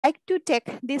to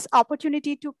take this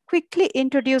opportunity to quickly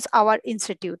introduce our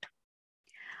institute.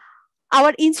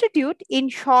 Our institute, in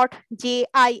short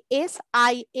JISIASR,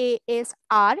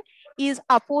 is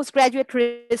a postgraduate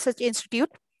research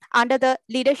institute under the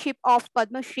leadership of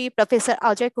Padma Shri Professor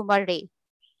Ajay Kumar Ray.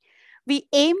 We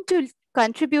aim to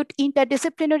contribute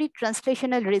interdisciplinary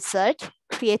translational research,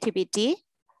 creativity,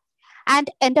 and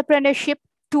entrepreneurship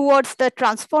towards the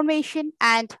transformation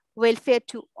and welfare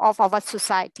of our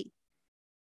society.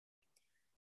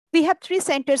 We have 3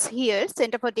 centers here: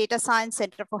 Center for Data Science,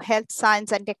 Center for Health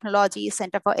Science and Technology,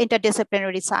 Center for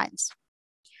Interdisciplinary Science.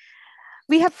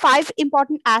 We have 5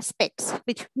 important aspects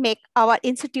which make our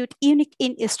institute unique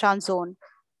in Eastern Zone.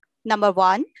 Number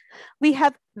 1, we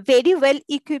have very well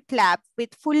equipped lab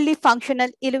with fully functional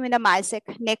Illumina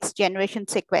MiSeq next generation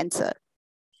sequencer.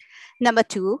 Number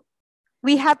 2,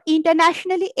 we have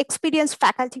internationally experienced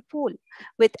faculty pool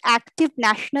with active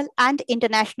national and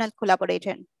international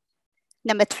collaboration.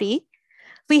 Number 3,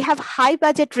 we have high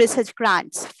budget research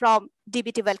grants from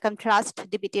DBT Wellcome Trust,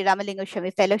 DBT Ramalingam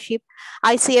Fellowship,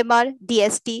 ICMR,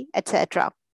 DST,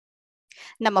 etc.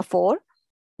 Number 4,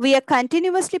 we are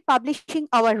continuously publishing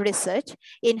our research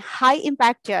in high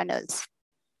impact journals.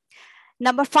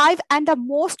 Number 5, and the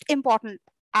most important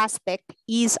aspect,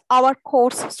 is our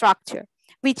course structure,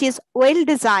 which is well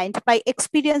designed by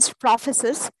experienced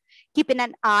professors, keeping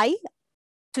an eye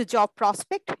to job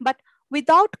prospect, but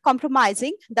without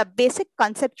compromising the basic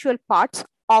conceptual parts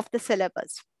of the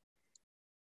syllabus.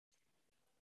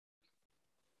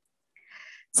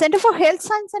 Center for Health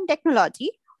Science and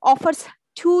Technology offers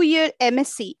 2-year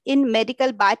M.Sc in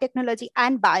Medical Biotechnology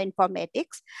and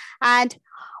Bioinformatics and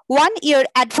 1-year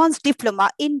Advanced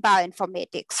Diploma in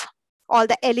Bioinformatics. All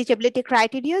the eligibility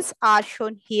criteria are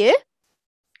shown here.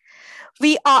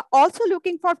 We are also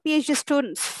looking for PhD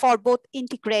students for both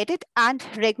integrated and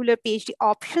regular PhD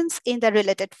options in the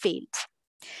related fields.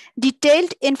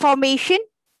 Detailed information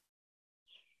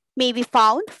may be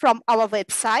found from our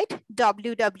website,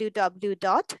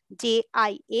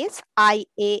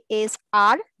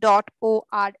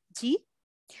 www.jisiasr.org.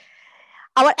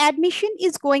 Our admission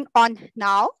is going on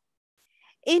now.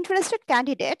 Interested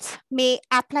candidates may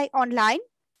apply online.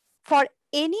 For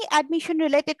any admission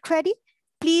related query,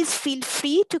 please feel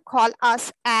free to call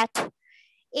us at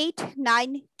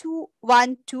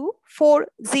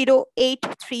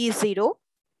 89212-40830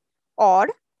 or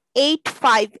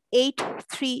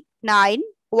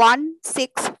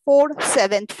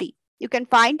 85839-16473. You can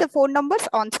find the phone numbers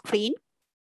on screen.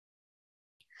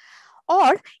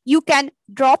 Or you can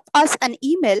drop us an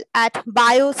email at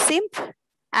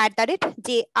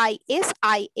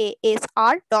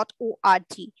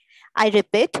biosimp@jisiasr.org. I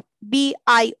repeat,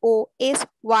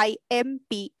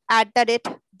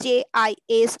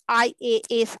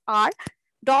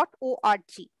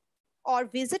 BIOSYMP@jisiasr.org, or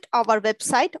visit our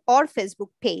website or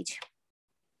Facebook page.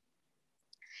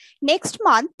 Next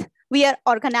month, we are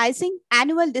organizing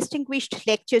Annual Distinguished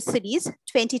Lecture Series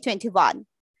 2021.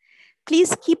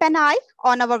 Please keep an eye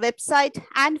on our website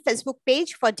and Facebook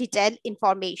page for detailed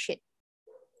information.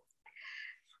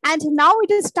 And now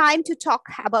it is time to talk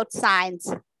about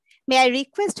science. May I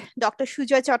request Dr.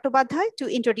 Sujoy Chattopadhyay to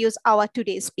introduce our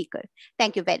today's speaker.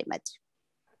 Thank you very much.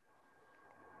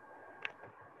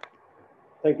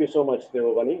 Thank you so much,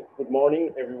 Devavani. Good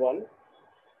morning, everyone.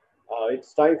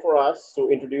 It's time for us to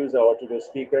introduce our today's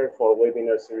speaker for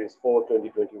Webinar Series 4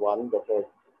 2021, Dr.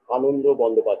 Ananda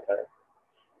Bandyopadhyay,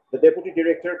 the Deputy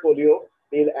Director, Polio,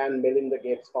 Bill and Melinda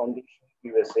Gates Foundation,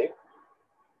 USA.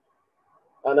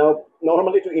 Now,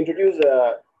 normally to introduce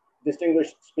a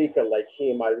distinguished speaker like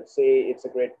him, I would say it's a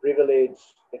great privilege,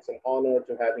 it's an honor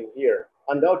to have him here.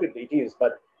 Undoubtedly it is,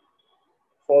 but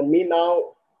for me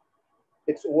now,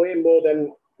 it's way more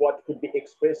than what could be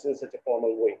expressed in such a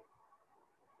formal way.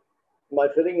 My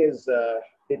feeling is,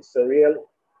 it's surreal.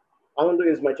 Ananda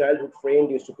is my childhood friend,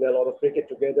 used to play a lot of cricket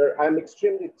together. I'm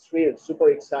extremely thrilled, super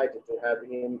excited to have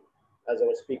him as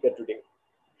our speaker today.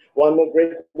 One more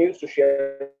great news to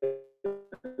share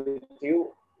with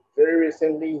you. Very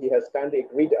recently, he has kindly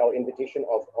agreed our invitation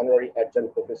of honorary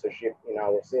adjunct professorship in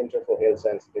our Center for Health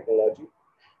Science and Technology.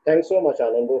 Thanks so much,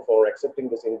 Ananda, for accepting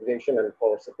this invitation and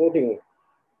for supporting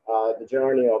the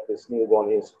journey of this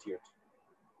newborn institute.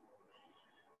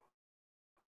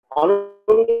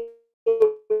 Ananda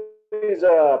is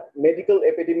a medical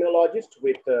epidemiologist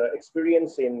with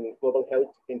experience in global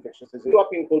health infectious disease. He grew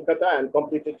up in Kolkata and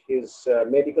completed his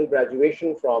medical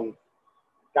graduation from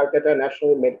Calcutta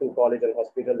National Medical College and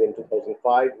Hospital in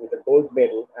 2005 with a gold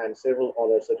medal and several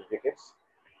honor certificates.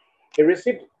 He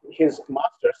received his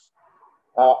master's,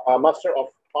 a Master of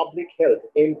Public Health,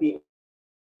 MBBS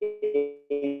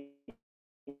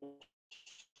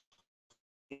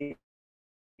in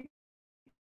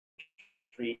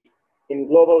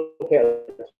global health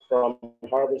from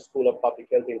Harvard School of Public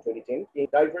Health in 2010 in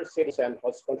diverse settings and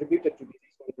has contributed to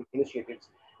disease initiatives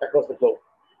across the globe.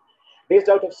 Based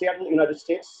out of Seattle, United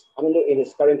States, Ananda, in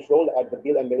his current role at the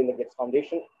Bill and Melinda Gates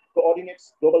Foundation,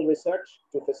 coordinates global research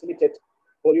to facilitate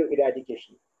polio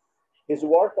eradication. His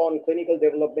work on clinical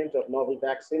development of novel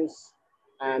vaccines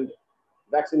and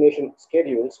vaccination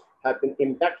schedules have been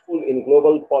impactful in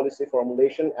global policy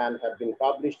formulation and have been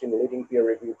published in leading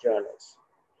peer-reviewed journals.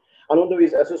 Ananda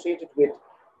is associated with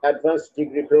advanced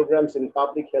degree programs in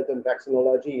public health and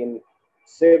vaccinology in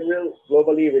several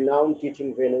globally renowned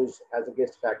teaching venues as a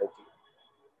guest faculty.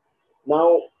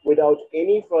 Now, without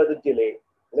any further delay,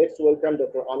 let's welcome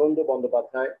Dr. Ananda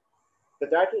Bandyopadhyay. The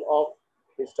title of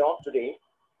his talk today,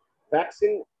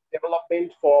 Vaccine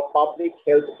Development for Public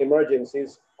Health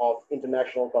Emergencies of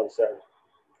International Concern.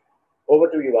 Over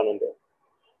to you, Ananda.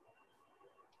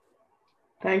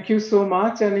 Thank you so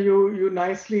much. And you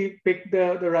nicely picked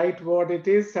the right word. It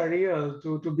is surreal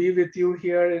to be with you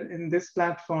here in this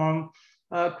platform.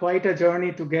 Quite a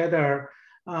journey together.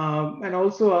 And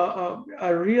also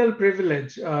a real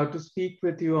privilege to speak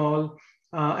with you all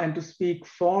and to speak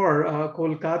for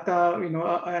Kolkata,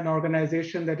 an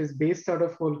organization that is based out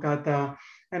of Kolkata,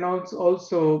 and also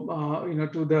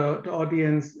to the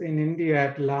audience in India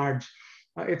at large.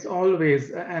 It's always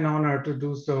an honor to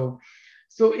do so.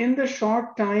 So in the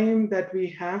short time that we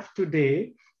have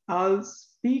today, I'll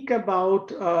speak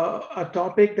about a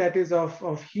topic that is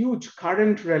of huge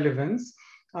current relevance,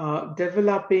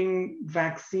 developing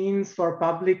vaccines for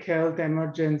public health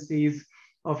emergencies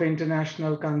of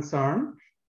international concern.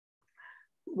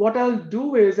 What I'll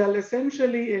do is I'll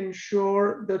essentially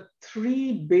ensure the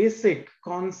three basic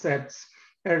concepts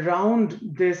around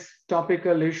this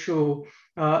topical issue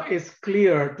is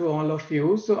clear to all of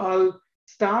you. So I'll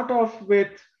start off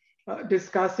with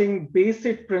discussing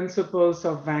basic principles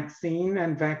of vaccine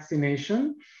and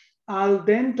vaccination. I'll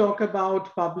then talk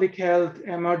about public health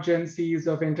emergencies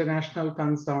of international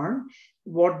concern.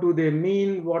 What do they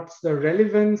mean? What's the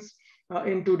relevance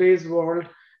in today's world?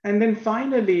 And then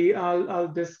finally, I'll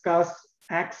discuss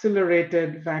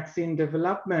accelerated vaccine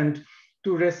development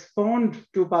to respond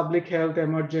to public health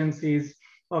emergencies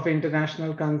of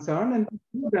international concern. And to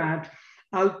do that,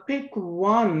 I'll pick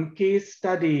one case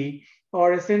study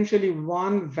or essentially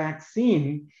one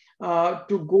vaccine to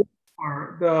go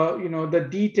over the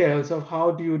details of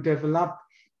how do you develop.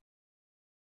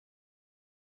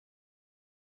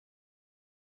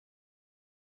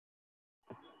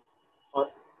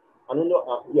 Ananda,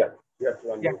 yeah, you have to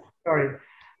unmute. Yeah, sorry.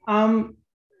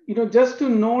 Just to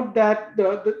note that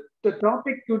the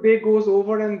topic today goes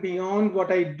over and beyond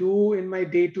what I do in my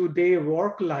day-to-day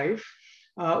work life.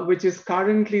 Which is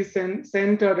currently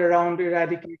centered around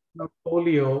eradication of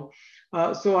polio.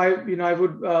 So I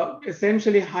would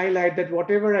essentially highlight that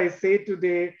whatever I say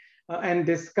today and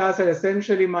discuss are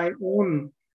essentially my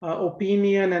own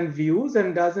opinion and views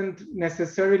and doesn't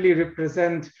necessarily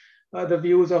represent the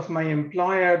views of my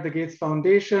employer, the Gates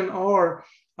Foundation, or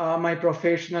my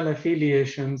professional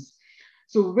affiliations.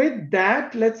 So with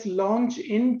that, let's launch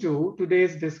into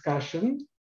today's discussion.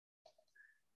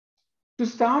 To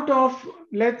start off,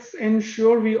 let's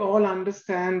ensure we all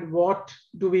understand what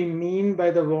do we mean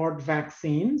by the word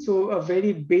vaccine. So a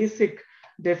very basic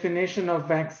definition of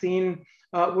vaccine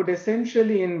would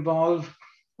essentially involve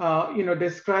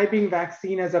describing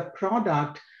vaccine as a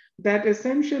product that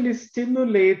essentially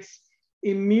stimulates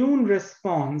immune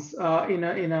response in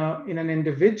an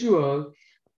individual,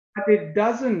 but it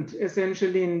doesn't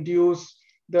essentially induce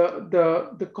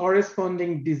the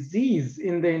corresponding disease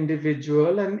in the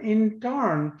individual. And in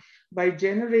turn, by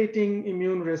generating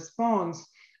immune response,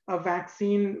 a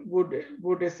vaccine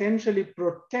would essentially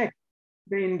protect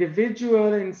the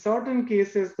individual, in certain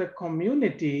cases, the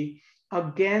community,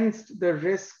 against the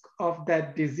risk of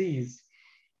that disease.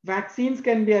 Vaccines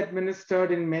can be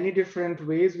administered in many different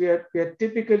ways. We are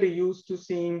typically used to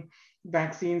seeing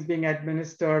vaccines being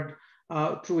administered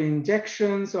through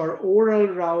injections or oral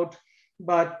route.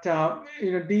 But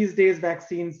these days,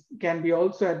 vaccines can be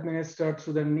also administered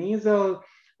through the nasal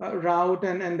route,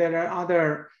 and there are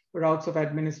other routes of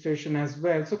administration as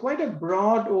well. So quite a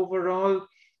broad overall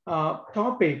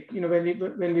topic.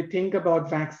 When we think about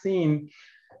vaccine,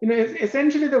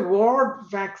 essentially the word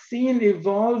vaccine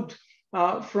evolved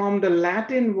from the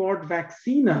Latin word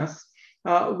vaccinus,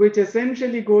 which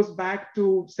essentially goes back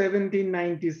to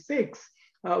 1796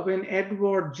 when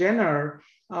Edward Jenner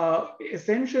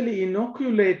essentially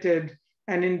inoculated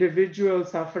an individual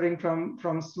suffering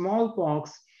from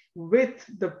smallpox with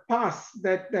the pus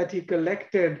that he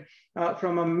collected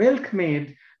from a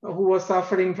milkmaid who was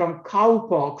suffering from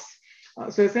cowpox.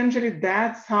 So essentially,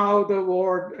 that's how the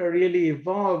ward really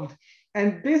evolved.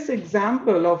 And this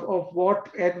example of what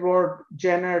Edward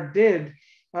Jenner did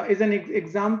is an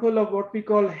example of what we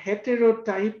call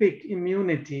heterotypic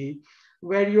immunity,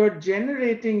 where you're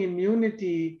generating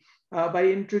immunity by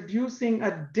introducing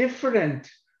a different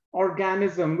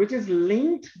organism, which is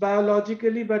linked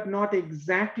biologically, but not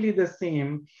exactly the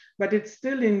same, but it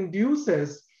still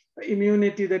induces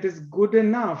immunity that is good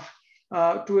enough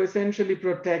to essentially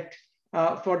protect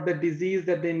for the disease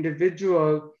that the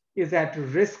individual is at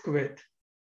risk with.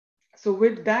 So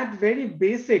with that very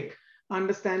basic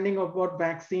understanding of what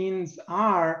vaccines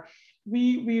are,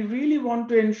 we really want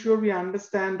to ensure we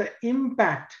understand the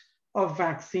impact of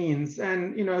vaccines.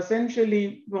 And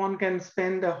essentially one can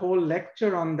spend a whole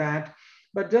lecture on that,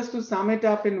 but just to sum it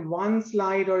up in one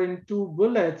slide or in 2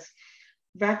 bullets,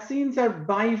 vaccines are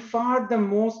by far the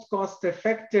most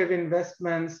cost-effective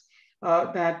investments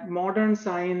that modern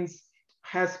science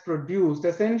has produced.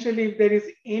 Essentially, if there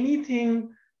is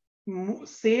anything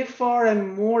safer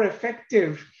and more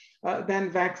effective than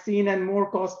vaccine and more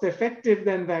cost-effective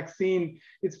than vaccine,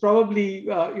 it's probably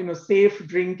safe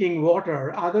drinking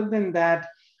water. Other than that,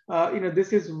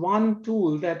 this is one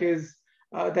tool that is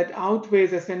that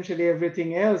outweighs essentially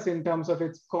everything else in terms of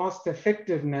its cost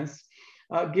effectiveness.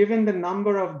 Given the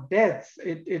number of deaths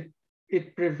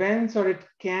it prevents or it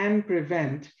can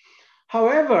prevent.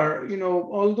 However,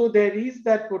 although there is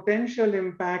that potential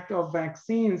impact of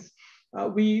vaccines,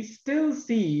 we still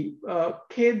see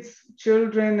kids,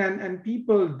 children, and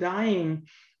people dying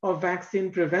of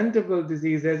vaccine preventable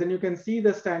diseases. And you can see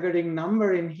the staggering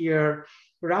number in here.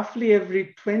 Roughly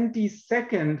every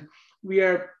 22nd, we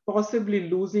are possibly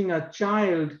losing a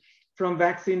child from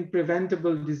vaccine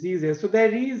preventable diseases. So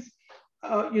there is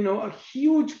a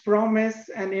huge promise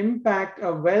and impact,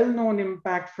 a well-known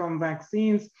impact from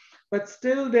vaccines, but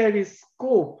still there is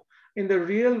scope in the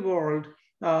real world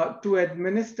to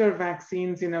administer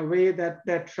vaccines in a way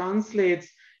that translates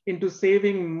into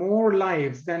saving more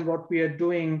lives than what we are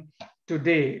doing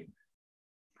today.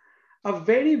 A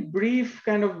very brief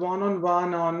kind of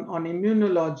one-on-one on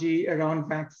immunology around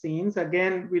vaccines.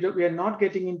 Again, we are not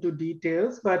getting into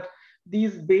details, but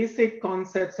these basic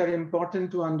concepts are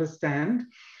important to understand.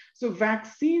 So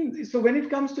vaccines, so when it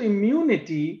comes to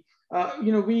immunity,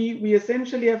 we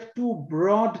essentially have 2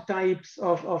 broad types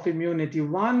of immunity.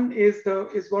 One is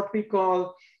what we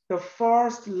call the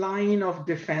first line of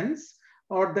defense,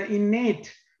 or the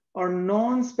innate or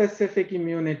non-specific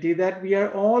immunity that we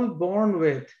are all born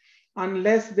with,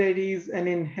 unless there is an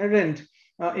inherent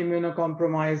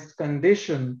immunocompromised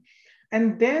condition.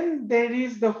 And then there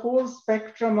is the whole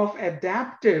spectrum of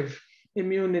adaptive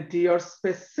immunity or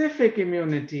specific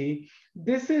immunity.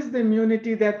 This is the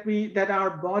immunity that our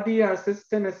body, our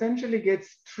system essentially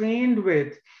gets trained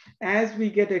with as we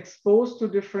get exposed to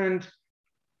different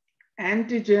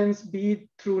antigens, be it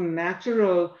through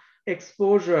natural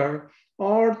exposure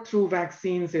or through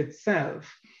vaccines itself.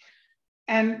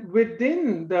 And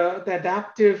within the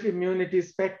adaptive immunity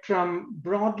spectrum,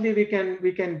 broadly,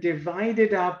 we can divide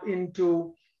it up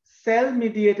into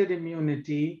cell-mediated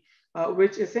immunity,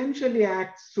 which essentially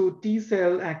acts through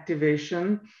T-cell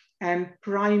activation and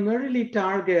primarily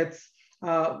targets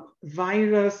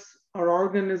virus or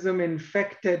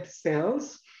organism-infected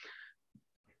cells.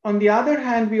 On the other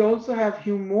hand, we also have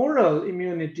humoral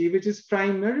immunity, which is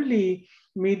primarily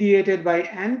mediated by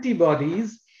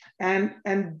antibodies. And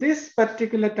this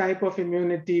particular type of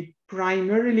immunity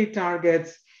primarily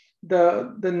targets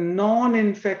the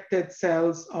non-infected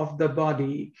cells of the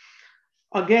body.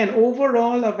 Again,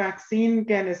 overall, a vaccine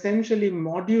can essentially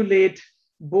modulate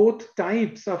both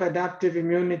types of adaptive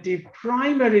immunity.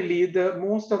 Primarily,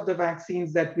 most of the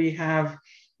vaccines that we have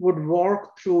would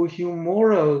work through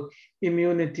humoral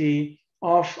immunity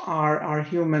of our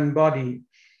human body.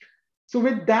 So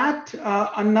with that,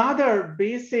 another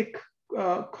basic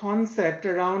concept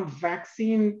around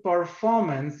vaccine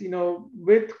performance,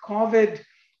 with COVID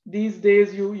these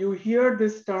days, you hear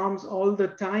these terms all the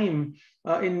time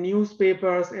in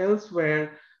newspapers,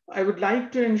 elsewhere. I would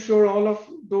like to ensure all of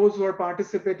those who are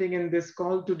participating in this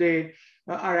call today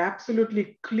are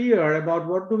absolutely clear about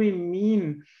what do we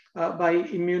mean by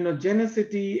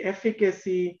immunogenicity,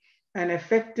 efficacy, and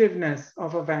effectiveness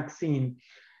of a vaccine.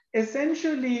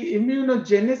 Essentially,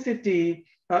 immunogenicity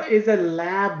is a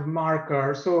lab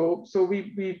marker. So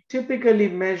we typically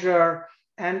measure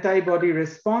antibody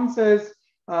responses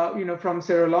from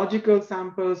serological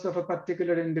samples of a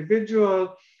particular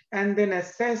individual, and then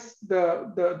assess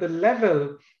the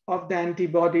level of the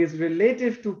antibodies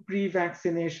relative to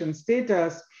pre-vaccination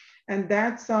status. And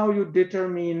that's how you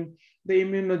determine the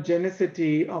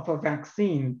immunogenicity of a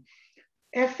vaccine.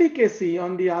 Efficacy,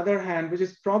 on the other hand, which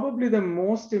is probably the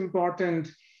most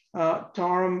important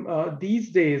term these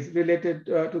days related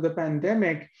to the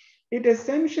pandemic, it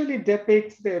essentially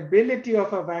depicts the ability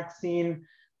of a vaccine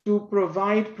to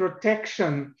provide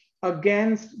protection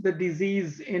against the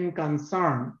disease in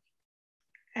concern.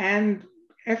 And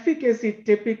efficacy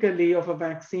typically of a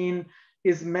vaccine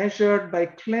is measured by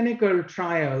clinical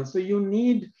trials. So you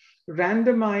need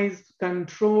randomized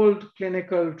controlled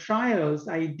clinical trials,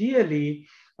 ideally,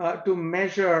 to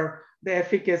measure the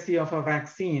efficacy of a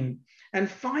vaccine. And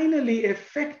finally,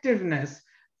 effectiveness.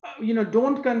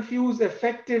 Don't confuse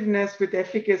effectiveness with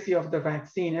efficacy of the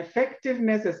vaccine.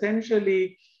 Effectiveness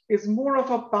essentially is more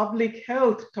of a public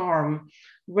health term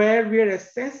where we are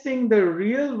assessing the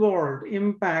real world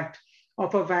impact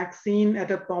of a vaccine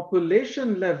at a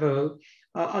population level,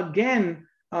 again,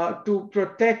 to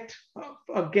protect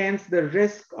against the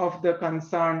risk of the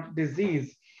concerned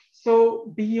disease.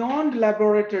 So beyond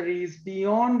laboratories,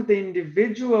 beyond the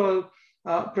individual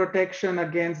protection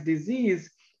against disease,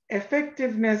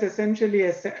 effectiveness essentially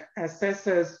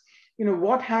assesses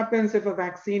what happens if a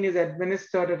vaccine is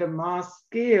administered at a mass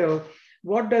scale.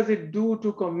 What does it do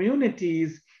to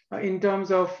communities in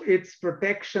terms of its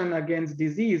protection against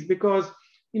disease? Because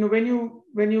when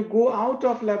you go out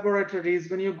of laboratories,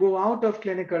 when you go out of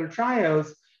clinical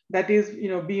trials, that is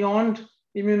beyond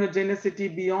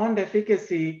immunogenicity, beyond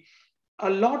efficacy, a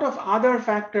lot of other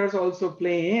factors also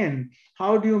play in.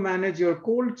 How do you manage your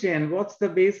cold chain? What's the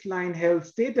baseline health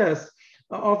status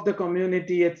of the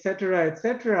community, et cetera, et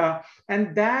cetera?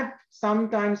 And that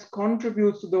sometimes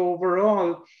contributes to the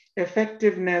overall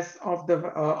effectiveness of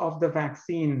the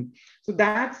vaccine. So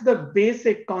that's the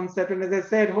basic concept. And as I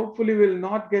said, hopefully we'll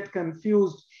not get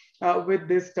confused with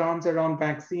these terms around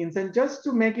vaccines. And just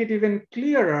to make it even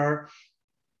clearer,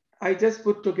 I just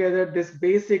put together this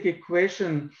basic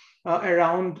equation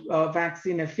around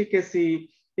vaccine efficacy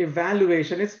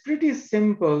evaluation. It's pretty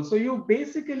simple. So you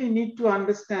basically need to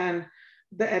understand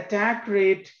the attack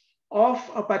rate of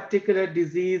a particular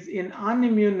disease in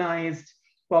unimmunized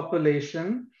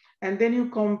population, and then you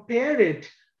compare it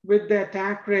with the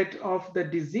attack rate of the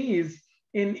disease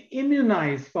in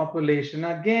immunized population.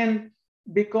 Again,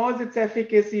 because its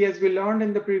efficacy, as we learned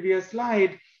in the previous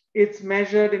slide, it's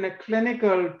measured in a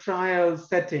clinical trial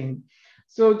setting.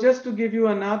 So just to give you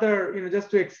another,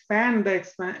 just to expand the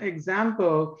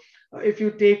example, if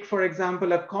you take, for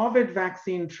example, a COVID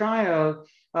vaccine trial,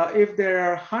 if there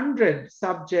are 100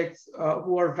 subjects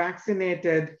who are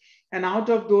vaccinated, and out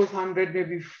of those 100,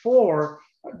 maybe 4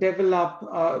 develop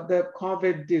the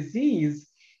COVID disease,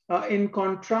 in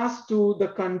contrast to the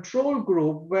control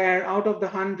group, where out of the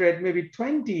 100, maybe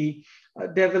 20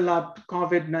 developed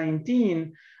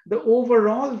COVID-19, the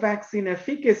overall vaccine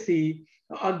efficacy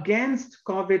against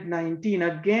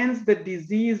COVID-19, against the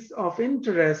disease of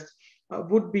interest,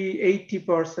 would be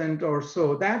 80% or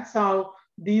so. That's how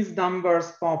these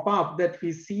numbers pop up that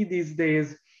we see these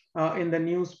days in the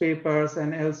newspapers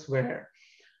and elsewhere.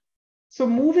 So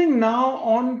moving now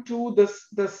on to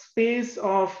the space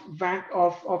of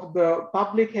the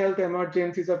public health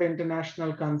emergencies of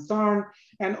international concern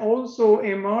and also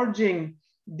emerging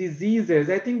diseases.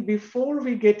 I think before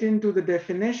we get into the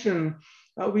definition,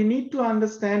 we need to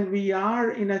understand we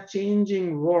are in a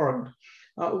changing world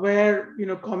where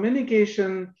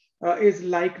communication is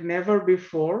like never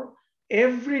before.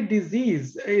 Every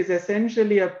disease is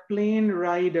essentially a plane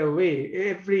ride away,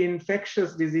 every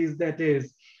infectious disease that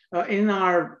is. In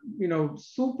our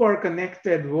super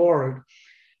connected world.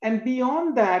 And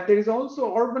beyond that, there is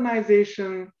also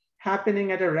urbanization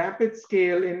happening at a rapid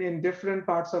scale in different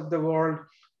parts of the world.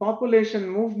 Population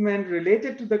movement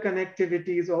related to the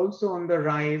connectivity is also on the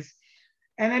rise.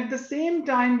 And at the same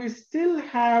time, we still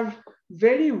have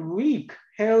very weak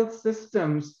health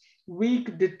systems,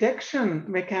 weak detection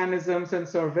mechanisms and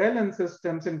surveillance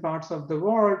systems in parts of the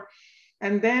world.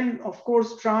 And then, of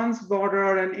course,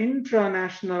 trans-border and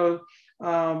intranational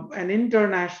and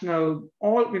international,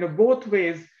 all both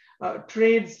ways,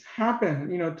 trades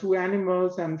happen, to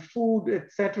animals and food,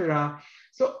 etc.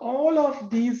 So all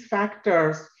of these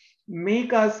factors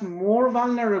make us more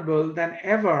vulnerable than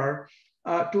ever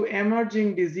to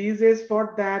emerging diseases.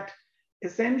 For that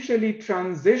essentially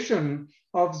transition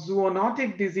of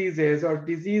zoonotic diseases or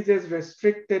diseases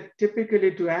restricted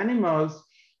typically to animals,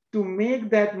 to make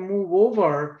that move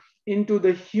over into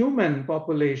the human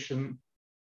population.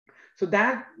 So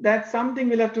that's something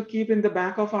we'll have to keep in the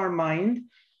back of our mind.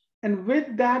 And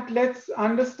with that, let's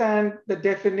understand the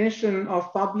definition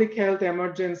of public health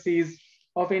emergencies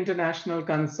of international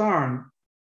concern.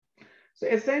 So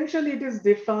essentially, it is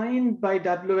defined by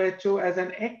WHO as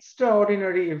an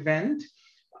extraordinary event,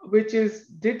 which is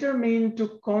determined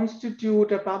to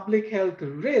constitute a public health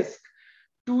risk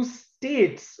to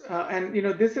states. And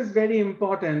this is very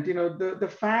important.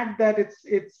 The fact that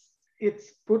it's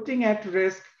putting at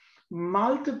risk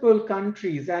multiple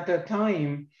countries at a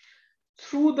time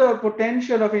through the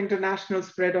potential of international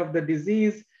spread of the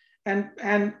disease, and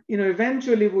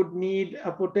eventually would need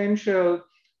a potential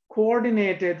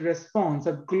coordinated response,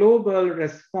 a global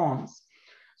response.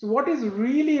 So what is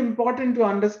really important to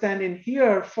understand in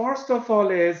here, first of all,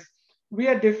 is we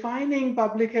are defining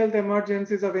public health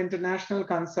emergencies of international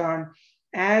concern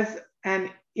as an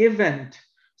event.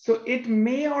 So it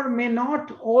may or may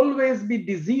not always be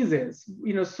diseases.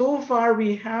 So far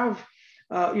we have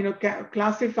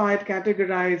classified,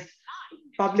 categorized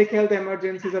public health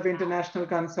emergencies of international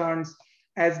concerns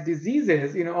as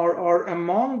diseases, or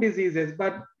among diseases.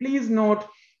 But please note,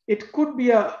 it could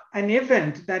be an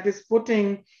event that is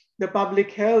putting the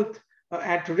public health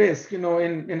at risk.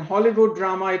 In Hollywood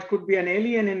drama, it could be an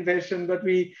alien invasion, but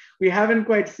we haven't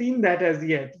quite seen that as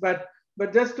yet. But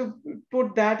just to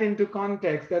put that into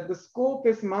context, that the scope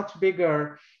is much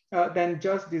bigger than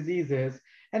just diseases.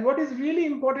 And what is really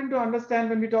important to understand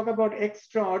when we talk about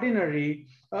extraordinary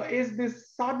is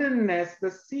this suddenness,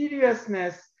 the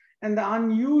seriousness, and the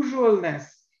unusualness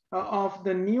of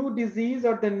the new disease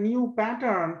or the new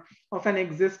pattern of an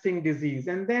existing disease.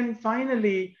 And then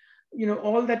finally,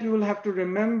 all that you will have to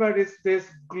remember is this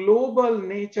global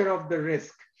nature of the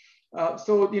risk.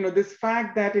 So this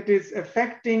fact that it is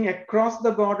affecting across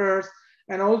the borders,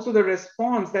 and also the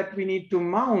response that we need to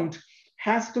mount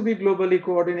has to be globally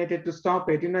coordinated to stop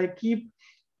it. I keep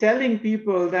telling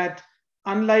people that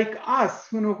unlike us,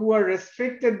 who are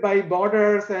restricted by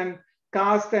borders and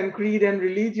caste and creed and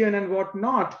religion and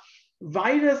whatnot,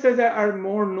 viruses are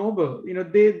more noble.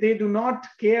 They do not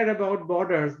care about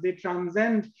borders. They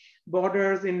transcend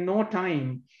borders in no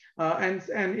time. And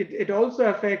it also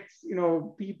affects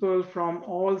people from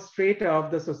all strata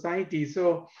of the society.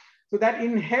 So that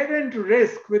inherent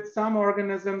risk with some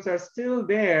organisms are still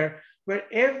there, where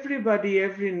everybody,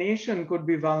 every nation could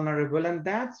be vulnerable. And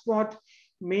that's what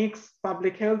makes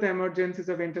public health emergencies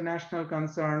of international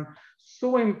concern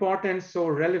so important, so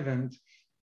relevant.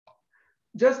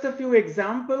 Just a few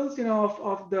examples,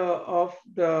 of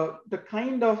the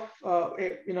kind of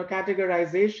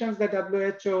categorizations that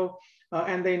WHO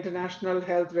and the international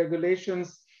health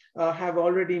regulations have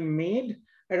already made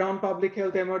around public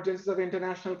health emergencies of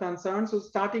international concern. So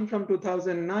starting from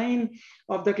 2009,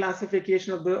 of the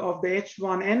classification of the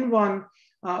H1N1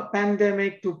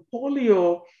 pandemic, to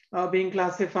polio being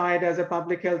classified as a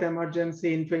public health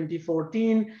emergency in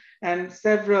 2014, and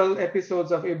several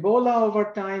episodes of Ebola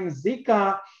over time,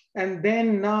 Zika, and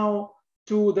then now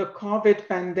to the COVID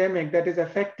pandemic that is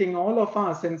affecting all of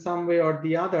us in some way or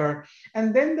the other.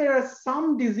 And then there are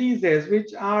some diseases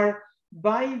which are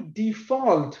by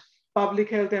default public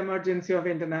health emergency of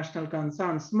international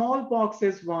concern. Smallpox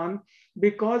is one,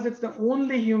 because it's the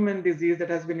only human disease that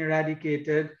has been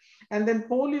eradicated. And then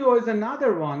polio is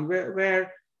another one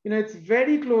where it's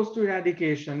very close to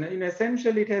eradication.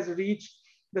 Essentially, it has reached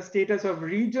the status of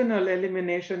regional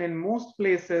elimination in most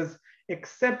places,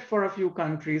 except for a few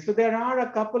countries. So there are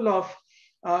a couple of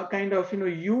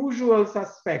usual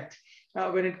suspects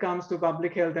when it comes to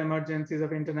public health emergencies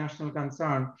of international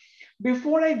concern.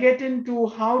 Before I get into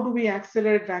how do we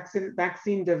accelerate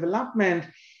vaccine development,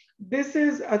 this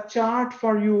is a chart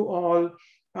for you all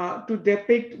to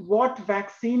depict what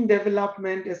vaccine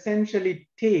development essentially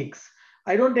takes.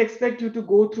 I don't expect you to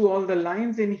go through all the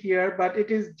lines in here, but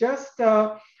it is just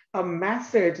a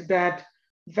message that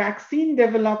vaccine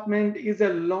development is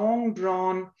a long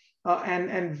drawn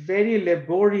and very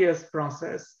laborious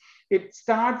process. It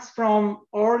starts from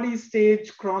early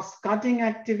stage cross-cutting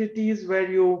activities where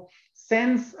you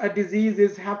sense a disease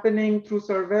is happening through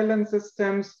surveillance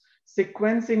systems,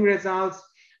 sequencing results,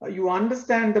 you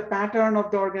understand the pattern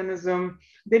of the organism.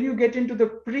 Then you get into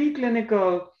the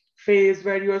preclinical phase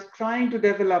where you're trying to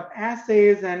develop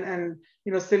assays and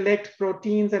select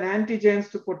proteins and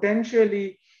antigens to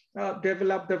potentially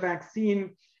develop the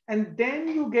vaccine. And then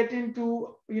you get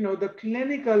into the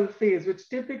clinical phase, which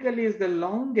typically is the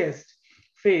longest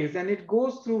phase, and it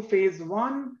goes through phase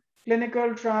 1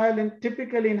 clinical trial, and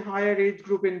typically in higher age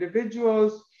group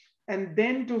individuals, and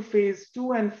then to phase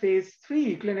 2 and phase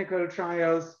 3 clinical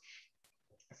trials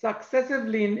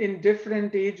successively in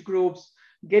different age groups,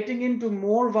 getting into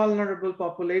more vulnerable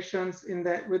populations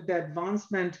with the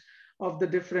advancement of the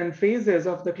different phases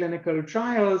of the clinical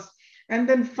trials. And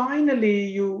then finally,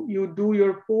 you do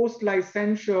your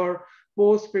post-licensure,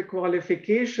 post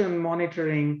pre-qualification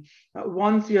monitoring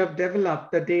once you have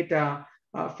developed the data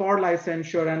for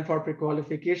licensure and for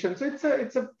pre-qualification. So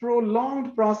it's a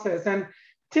prolonged process, and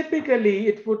typically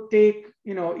it would take,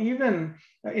 even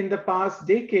in the past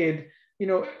decade,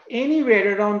 anywhere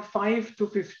around 5 to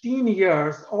 15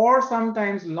 years, or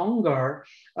sometimes longer,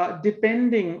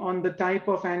 depending on the type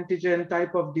of antigen,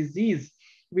 type of disease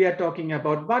we are talking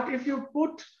about. But if you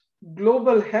put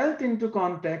global health into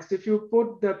context, if you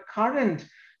put the current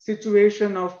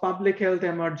situation of public health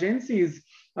emergencies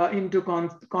into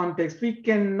context, we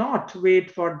cannot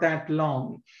wait for that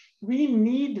long. We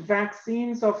need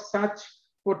vaccines of such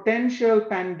potential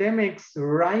pandemics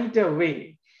right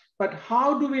away. But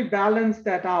how do we balance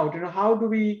that out? How do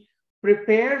we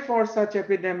prepare for such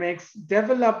epidemics,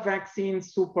 develop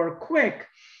vaccines super quick,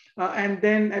 and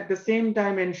then at the same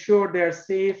time ensure they're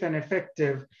safe and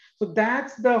effective? So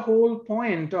that's the whole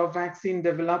point of vaccine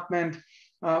development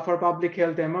for public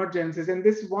health emergencies. And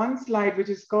this one slide, which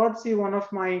is courtesy one of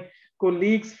my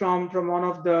colleagues from one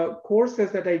of the courses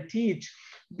that I teach,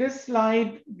 this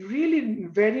slide really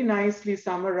very nicely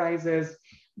summarizes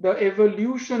the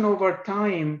evolution over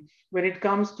time when it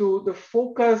comes to the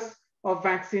focus of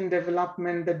vaccine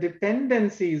development, the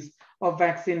dependencies of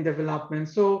vaccine development.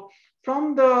 So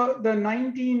from the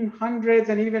 1900s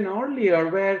and even earlier,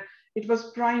 where it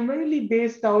was primarily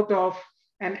based out of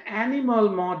an animal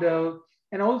model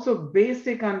and also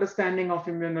basic understanding of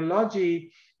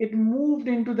immunology, it moved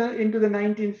into the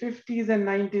 1950s and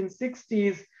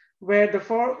 1960s, where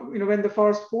when the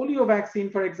first polio vaccine,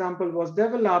 for example, was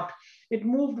developed, it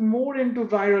moved more into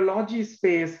virology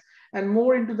space and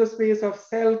more into the space of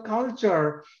cell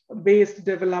culture-based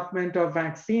development of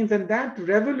vaccines. And that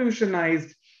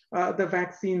revolutionized the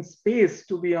vaccine space,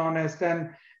 to be honest. And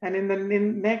in the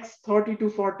next 30 to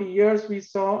 40 years, we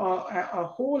saw a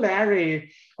whole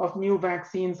array of new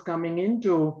vaccines coming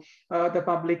into the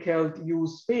public health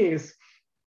use space.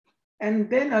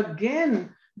 And then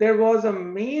again, there was a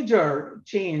major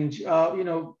change,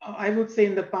 I would say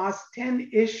in the past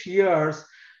 10-ish years,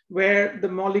 where the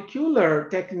molecular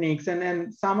techniques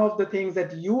and some of the things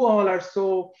that you all are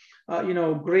so,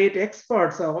 great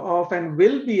experts of and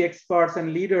will be experts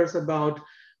and leaders about,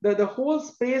 the whole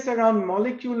space around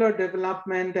molecular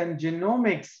development and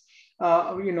genomics,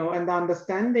 and the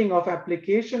understanding of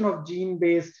application of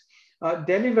gene-based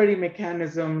delivery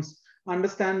mechanisms,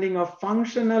 understanding of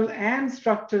functional and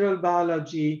structural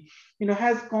biology,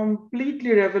 has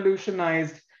completely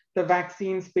revolutionized the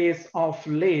vaccine space of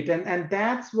late. And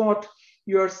that's what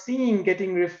you're seeing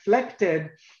getting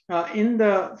reflected in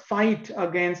the fight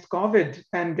against COVID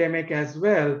pandemic as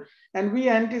well. And we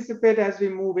anticipate as we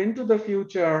move into the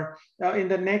future, in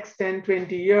the next 10,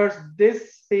 20 years,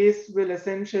 this space will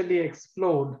essentially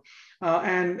explode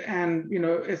and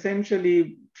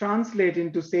essentially translate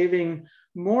into saving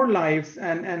more lives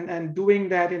and doing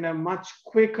that in a much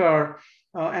quicker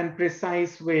and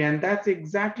precise way. And that's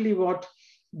exactly what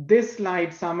this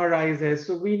slide summarizes.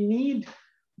 So we need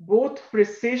both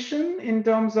precision in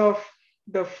terms of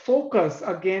the focus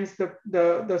against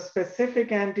the specific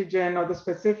antigen or the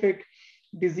specific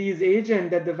disease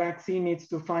agent that the vaccine needs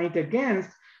to fight against,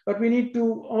 but we need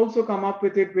to also come up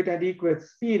with it with adequate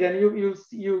speed. And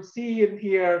you see in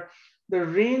here the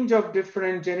range of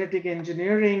different genetic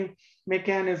engineering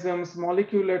mechanisms,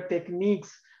 molecular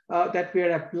techniques that we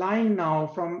are applying now,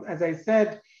 from, as I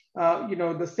said,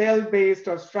 the cell-based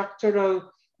or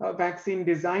structural vaccine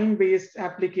design-based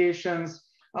applications,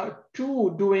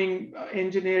 to doing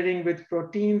engineering with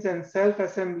proteins and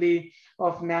self-assembly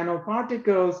of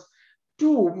nanoparticles,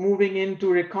 to moving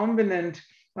into recombinant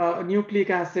nucleic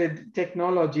acid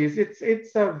technologies.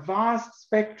 It's a vast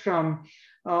spectrum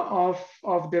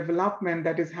of development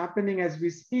that is happening as we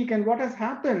speak. And what has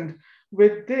happened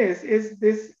with this is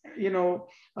this,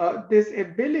 this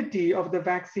ability of the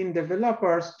vaccine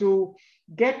developers to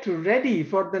get ready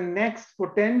for the next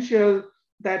potential,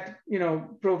 that,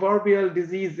 proverbial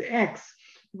disease X,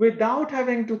 without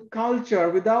having to culture,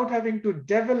 without having to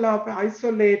develop,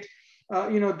 isolate,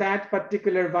 that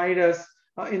particular virus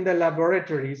in the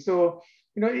laboratory. So,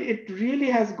 it really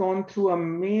has gone through a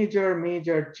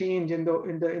major change in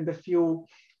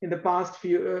the past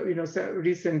few,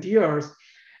 recent years.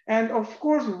 And of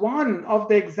course, one of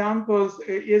the examples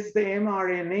is the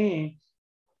mRNA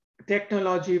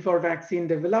technology for vaccine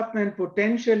development,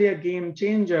 potentially a game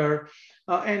changer.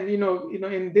 And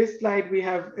in this slide, we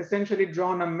have essentially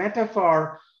drawn a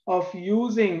metaphor of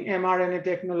using mRNA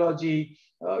technology,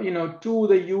 to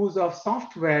the use of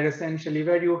software, essentially,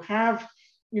 where you have,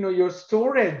 your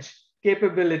storage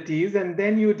capabilities, and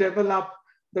then you develop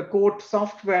the quote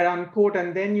software unquote,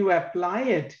 and then you apply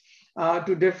it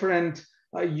to different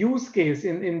use case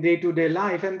in day-to-day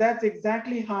life. And that's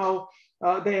exactly how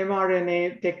the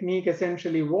mRNA technique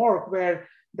essentially works, where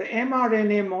the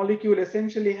mRNA molecule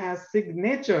essentially has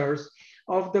signatures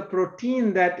of the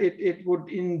protein that it would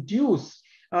induce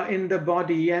in the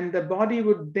body, and the body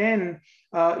would then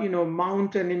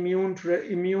mount an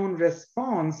immune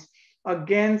response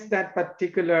against that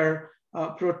particular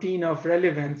protein of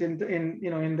relevance. In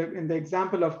the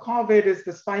example of COVID is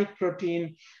the spike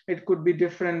protein. It could be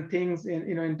different things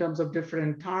in terms of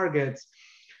different targets.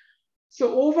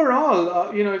 So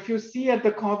overall, if you see at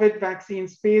the COVID vaccine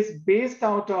space, based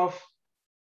out of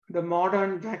the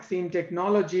modern vaccine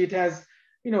technology, it has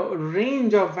a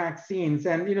range of vaccines,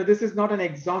 and this is not an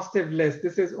exhaustive list.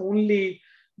 This is only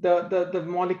the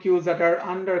molecules that are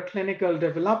under clinical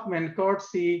development,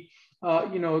 courtesy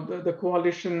the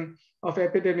Coalition of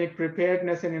Epidemic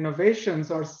Preparedness and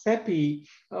Innovations, or CEPI,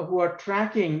 who are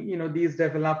tracking these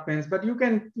developments. But you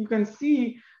can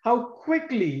see how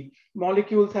quickly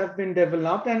molecules have been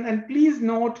developed, and please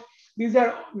note, these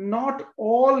are not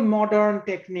all modern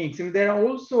techniques, and there are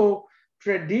also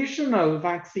traditional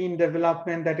vaccine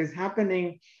development that is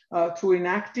happening through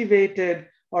inactivated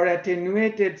or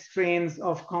attenuated strains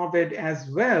of COVID as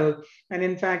well. And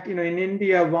in fact, in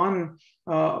India, one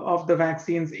of the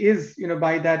vaccines is,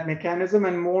 by that mechanism,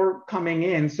 and more coming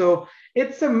in. So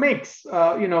it's a mix,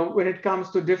 when it comes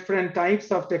to different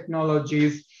types of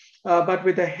technologies, but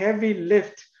with a heavy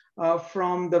lift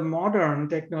from the modern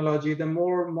technology, the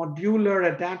more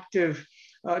modular, adaptive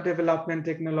development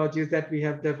technologies that we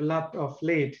have developed of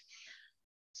late.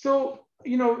 So,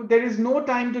 there is no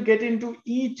time to get into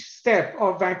each step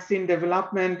of vaccine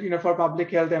development, for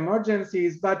public health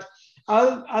emergencies, but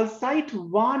I'll cite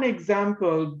one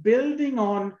example building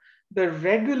on the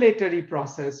regulatory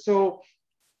process. So,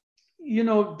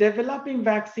 developing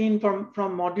vaccine from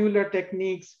modular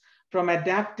techniques, from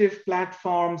adaptive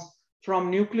platforms,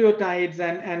 from nucleotides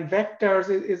and vectors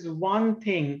is one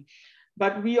thing.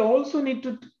 But we also need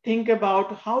to think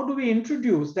about how do we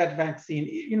introduce that vaccine.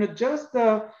 Just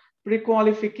the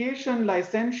pre-qualification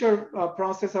licensure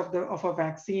process of a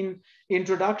vaccine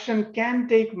introduction can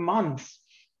take months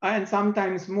and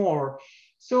sometimes more.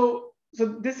 So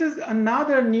this is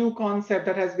another new concept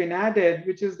that has been added,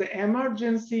 which is the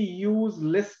emergency use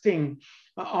listing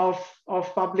of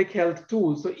public health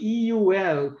tools. So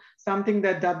EUL, something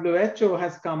that WHO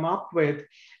has come up with.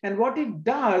 And what it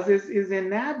does is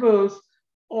enables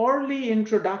early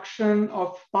introduction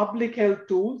of public health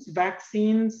tools,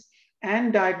 vaccines,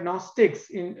 and diagnostics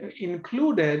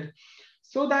included,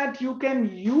 so that you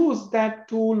can use that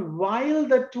tool while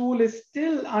the tool is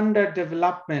still under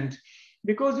development,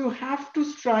 because you have to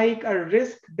strike a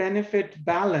risk-benefit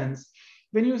balance.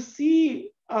 When you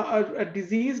see a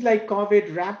disease like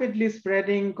COVID rapidly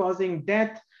spreading, causing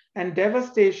death and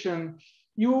devastation,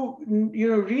 you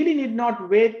really need not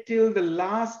wait till the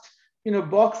last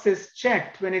box is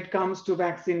checked when it comes to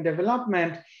vaccine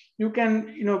development. You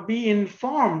can be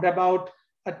informed about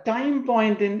a time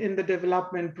point in the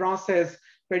development process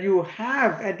where you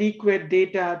have adequate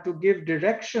data to give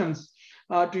directions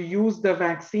to use the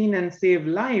vaccine and save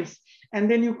lives. And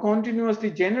then you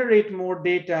continuously generate more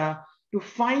data to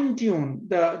fine-tune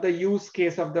the use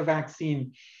case of the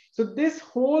vaccine. So this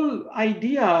whole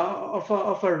idea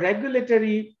of a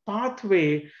regulatory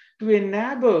pathway to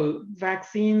enable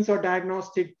vaccines or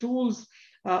diagnostic tools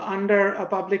under a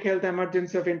public health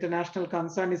emergency of international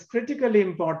concern is critically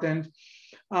important.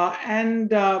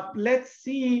 Let's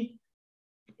see,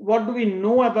 what do we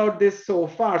know about this so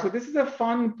far? So this is a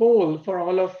fun poll for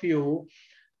all of you.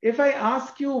 If I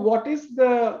ask you, what is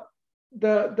the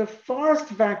first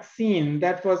vaccine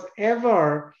that was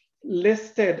ever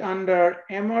listed under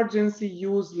emergency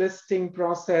use listing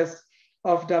process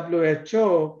of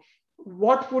WHO,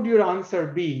 what would your answer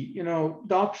be?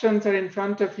 The options are in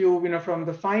front of you, from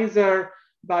the Pfizer,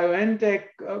 BioNTech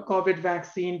COVID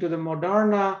vaccine to the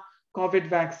Moderna COVID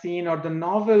vaccine, or the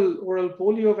novel oral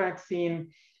polio vaccine,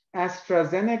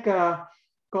 AstraZeneca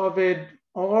COVID,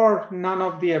 or none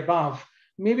of the above.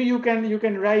 Maybe you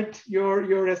can write your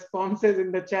responses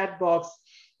in the chat box,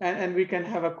 and we can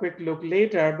have a quick look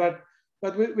later.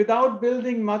 But without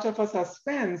building much of a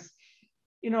suspense,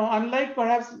 unlike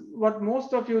perhaps what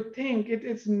most of you think,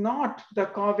 it's not the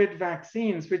COVID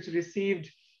vaccines which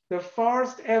received the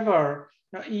first ever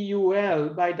EUL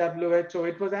by WHO.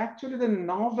 It was actually the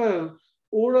novel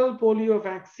oral polio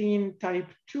vaccine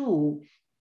type 2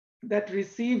 that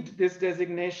received this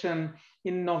designation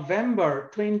in November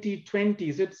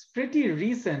 2020. So it's pretty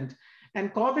recent.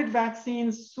 And COVID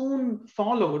vaccines soon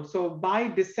followed. So by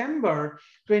December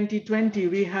 2020,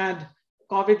 we had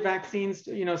COVID vaccines,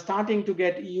 starting to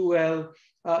get EUL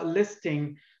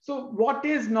listing. So what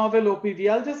is novel OPV?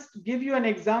 I'll just give you an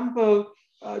example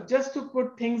just to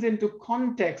put things into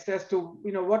context as to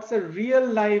what's a real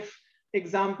life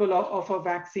example of a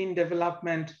vaccine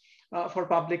development for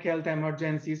public health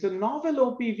emergency. So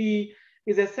novel OPV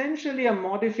is essentially a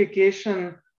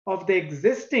modification of the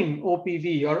existing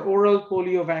OPV or oral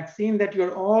polio vaccine that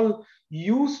you're all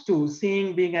used to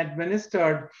seeing being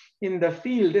administered in the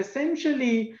field.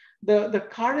 Essentially, the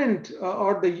current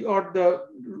or the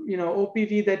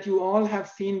OPV that you all have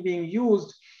seen being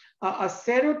used, a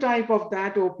serotype of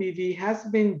that OPV has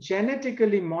been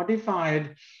genetically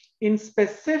modified in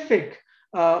specific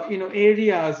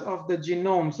areas of the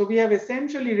genome. So we have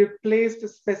essentially replaced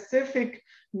specific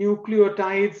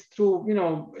nucleotides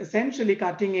through essentially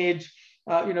cutting edge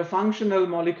functional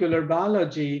molecular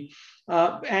biology.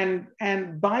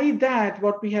 And by that,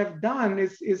 what we have done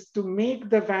is to make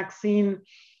the vaccine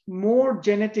more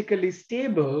genetically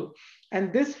stable.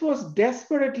 And this was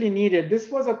desperately needed. This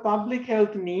was a public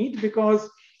health need because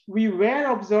we were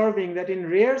observing that in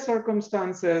rare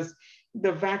circumstances,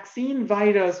 the vaccine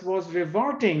virus was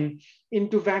reverting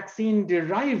into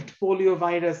vaccine-derived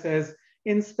polioviruses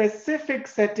in specific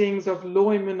settings of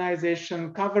low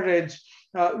immunization coverage,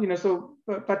 so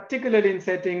particularly in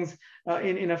settings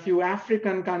in a few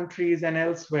African countries and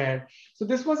elsewhere. So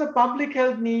this was a public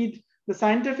health need. The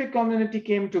scientific community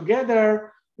came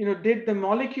together, did the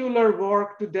molecular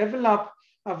work to develop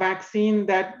a vaccine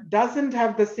that doesn't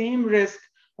have the same risk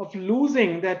of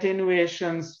losing the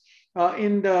attenuations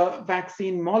in the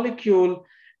vaccine molecule.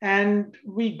 And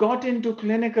we got into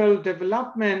clinical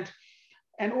development.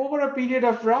 And over a period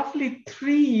of roughly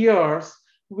 3 years,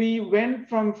 we went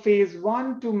from phase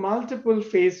 1 to multiple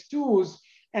phase 2s.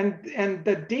 And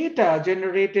the data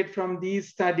generated from these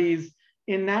studies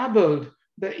enabled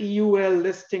the EUL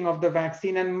listing of the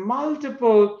vaccine, and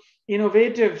multiple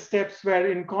innovative steps were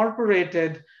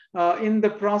incorporated in the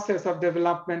process of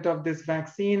development of this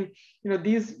vaccine.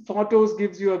 These photos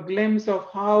gives you a glimpse of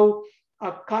how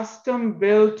a custom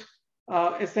built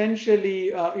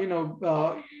essentially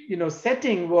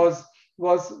setting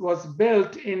was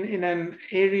built in an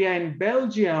area in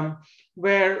Belgium,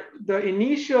 where the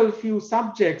initial few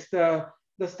subjects, the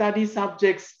study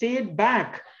subjects, stayed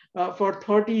back for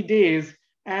 30 days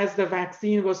as the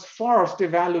vaccine was first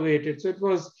evaluated. So it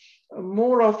was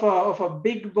more of a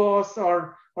big boss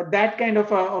or that kind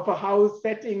of a house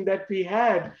setting that we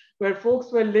had, where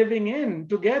folks were living in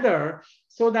together,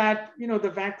 so that the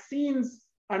vaccines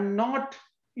are not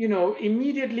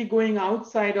immediately going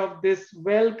outside of this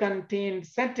well-contained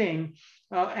setting,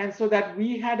 and so that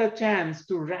we had a chance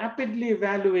to rapidly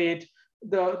evaluate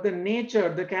the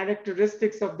nature, the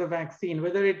characteristics of the vaccine,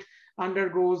 whether it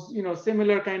undergoes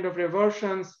similar kind of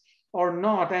reversions or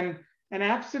not. And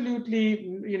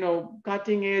absolutely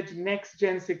cutting edge next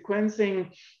gen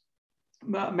sequencing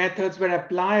methods were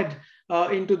applied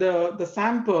into the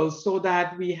samples, so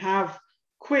that we have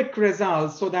quick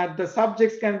results, so that the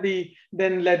subjects can be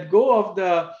then let go of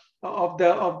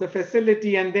the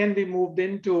facility, and then we moved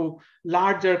into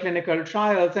larger clinical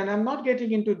trials. And I'm not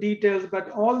getting into details, but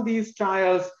all these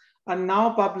trials are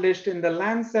now published in the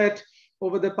Lancet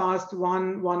over the past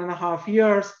one and a half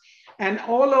years. And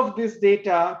all of this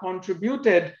data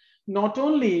contributed not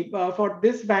only for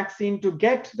this vaccine to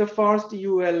get the first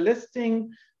EUL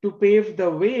listing, to pave the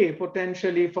way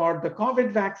potentially for the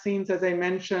COVID vaccines, as I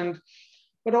mentioned,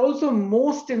 but also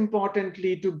most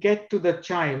importantly, to get to the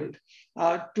child,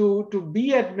 to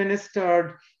be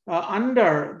administered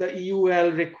under the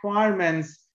EUL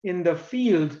requirements in the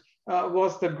field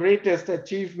was the greatest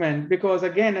achievement. Because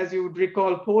again, as you would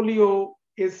recall, polio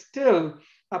is still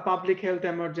a public health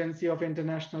emergency of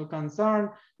international concern,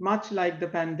 much like the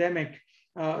pandemic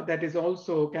that is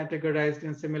also categorized in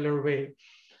a similar way.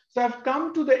 So I've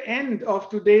come to the end of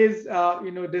today's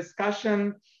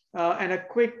discussion and a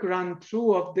quick run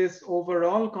through of this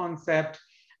overall concept.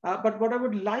 But what I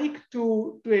would like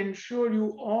to ensure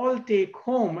you all take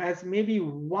home as maybe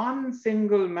one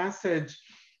single message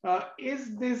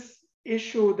is this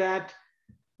issue that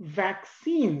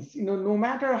vaccines, no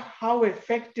matter how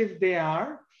effective they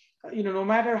are, no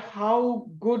matter how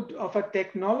good of a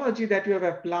technology that you have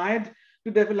applied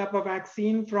to develop a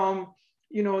vaccine, from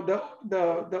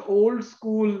the old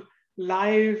school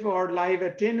live or live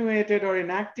attenuated or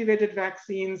inactivated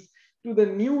vaccines to the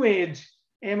new age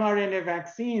mRNA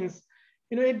vaccines,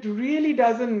 it really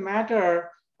doesn't matter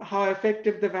how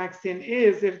effective the vaccine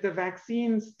is if the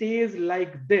vaccine stays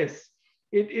like this.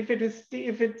 If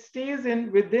it stays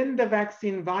within the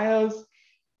vaccine vials,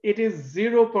 it is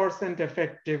 0%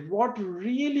 effective. What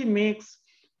really makes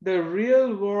the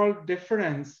real world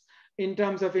difference in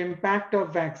terms of impact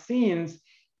of vaccines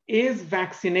is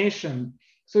vaccination.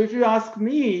 So if you ask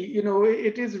me,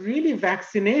 it is really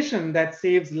vaccination that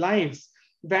saves lives.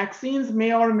 Vaccines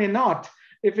may or may not,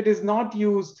 if it is not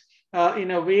used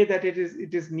in a way that it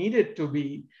is needed to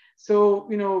be. So,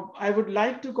 I would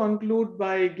like to conclude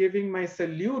by giving my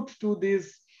salute to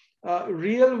these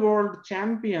real world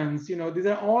champions. These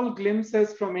are all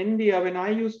glimpses from India. When I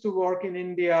used to work in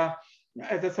India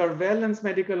as a surveillance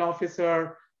medical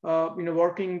officer,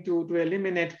 working to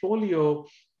eliminate polio,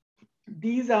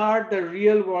 these are the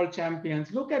real world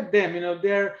champions. Look at them,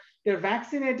 they're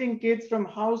vaccinating kids from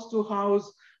house to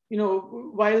house,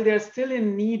 while they're still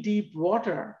in knee deep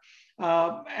water.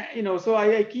 So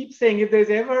I keep saying, if there's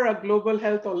ever a global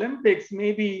health Olympics,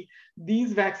 maybe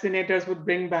these vaccinators would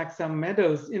bring back some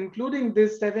medals, including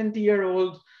this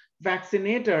 70-year-old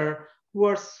vaccinator who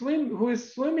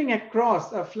is swimming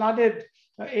across a flooded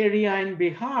area in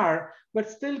Bihar, but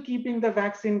still keeping the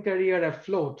vaccine career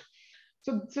afloat.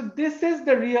 So this is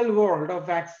the real world of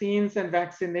vaccines and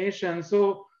vaccination.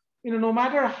 So, no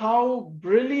matter how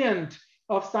brilliant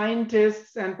of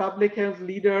scientists and public health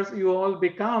leaders you all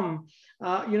become,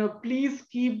 please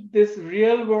keep this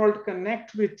real world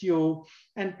connect with you,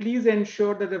 and please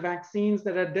ensure that the vaccines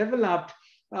that are developed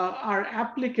are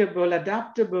applicable,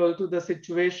 adaptable to the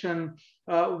situation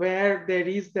where there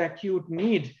is the acute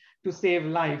need to save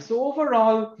lives. So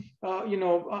overall,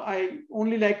 I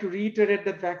only like to reiterate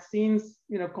that vaccines,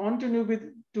 continue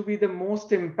to be the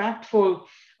most impactful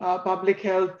public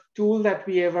health tool that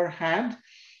we ever had.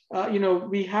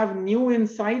 We have new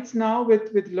insights now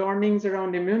with learnings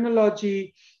around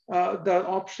immunology, the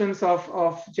options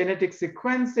of genetic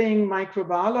sequencing,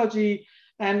 microbiology,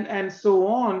 and so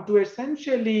on, to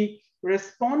essentially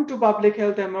respond to public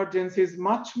health emergencies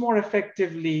much more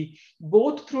effectively,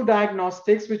 both through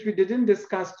diagnostics, which we didn't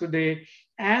discuss today,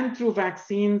 and through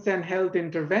vaccines and health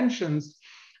interventions.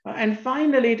 And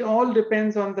finally, it all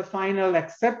depends on the final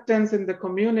acceptance in the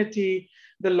community,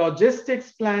 the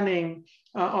logistics planning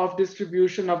of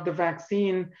distribution of the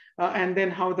vaccine, and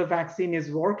then how the vaccine is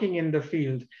working in the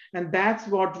field. And that's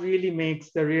what really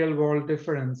makes the real world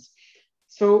difference.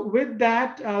 So with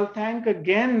that, I'll thank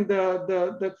again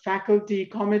the faculty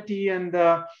committee and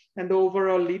the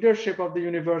overall leadership of the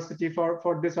university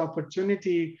for this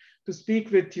opportunity to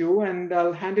speak with you. And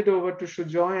I'll hand it over to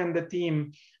Shujoy and the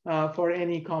team for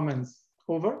any comments.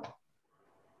 Over.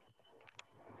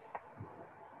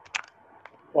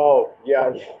 Oh,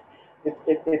 yeah.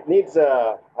 It needs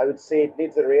I would say it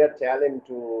needs a rare talent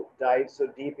to dive so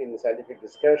deep in scientific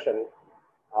discussion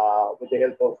with the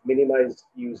help of minimized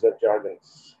use of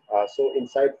jargons. So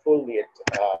insightful yet,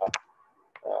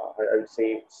 I would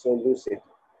say, so lucid.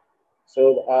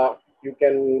 So you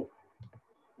can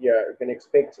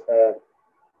expect the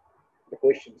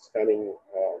questions coming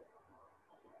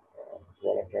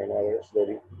one after another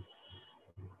slowly.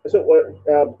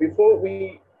 So before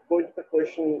we go into the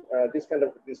question, this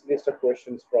list of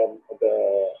questions from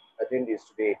the attendees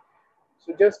today.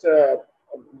 So just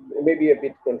maybe a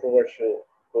bit controversial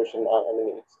question. I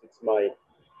mean, it's my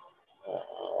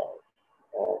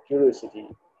curiosity.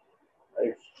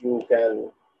 If you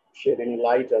can shed any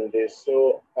light on this.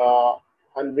 So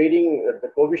I'm reading the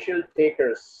Covishield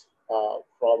takers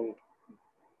from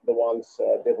the ones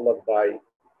developed by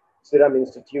Serum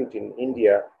Institute in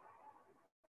India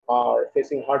are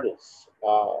facing hurdles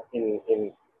in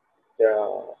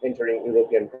entering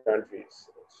European countries.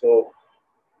 So,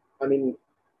 I mean,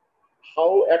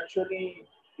 how actually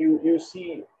you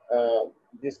see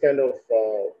this kind of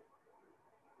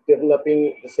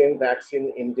developing the same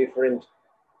vaccine in different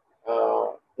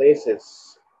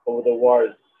places over the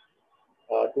world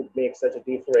could make such a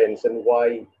difference, and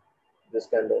why this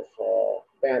kind of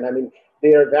ban? I mean,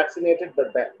 they are vaccinated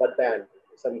but banned.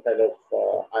 Some kind of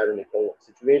ironical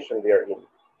situation they are in.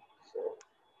 So,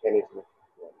 anything you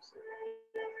want to say?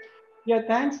 Yeah,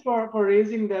 thanks for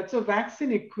raising that. So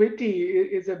vaccine equity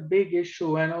is a big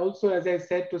issue. And also, as I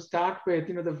said to start with,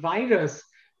 the virus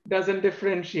doesn't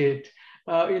differentiate,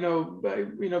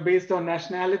 based on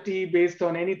nationality, based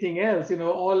on anything else,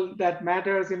 all that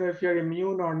matters, if you're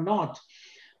immune or not.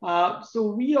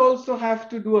 So we also have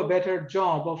to do a better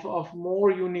job of more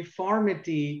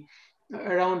uniformity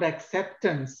around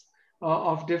acceptance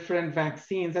of different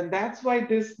vaccines. And that's why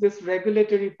this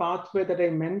regulatory pathway that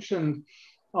I mentioned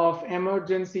of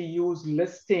emergency use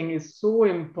listing is so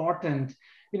important.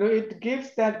 It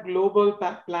gives that global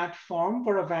platform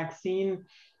for a vaccine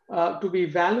to be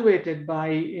evaluated by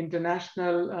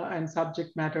international and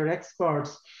subject matter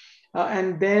experts.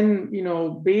 And then,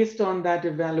 based on that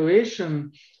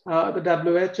evaluation,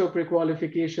 the WHO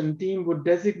pre-qualification team would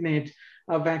designate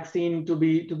a vaccine to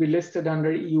be listed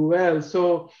under EUL.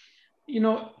 So,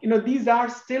 these are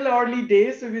still early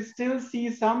days, so we still see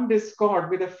some discord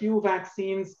with a few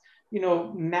vaccines,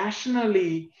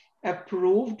 nationally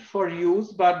approved for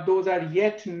use, but those are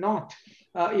yet not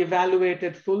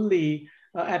evaluated fully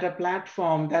at a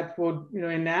platform that would,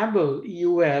 enable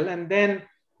EUL. And then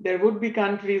there would be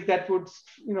countries that would,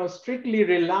 strictly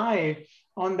rely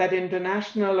on that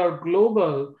international or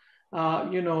global,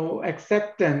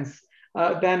 acceptance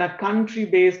than a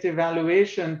country-based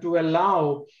evaluation to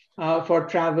allow for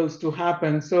travels to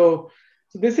happen. So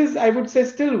this is, I would say,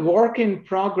 still work in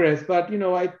progress, but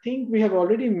I think we have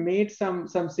already made some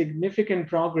significant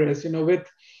progress, with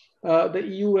the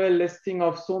EUL listing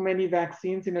of so many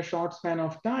vaccines in a short span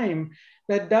of time.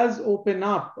 That does open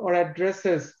up or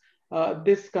addresses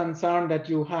this concern that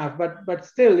you have, but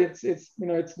still,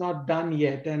 it's not done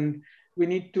yet, and we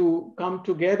need to come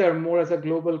together more as a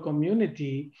global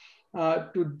community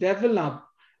to develop,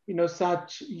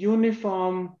 such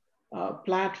uniform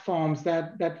platforms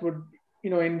that would,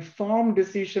 inform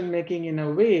decision making in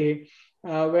a way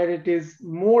where it is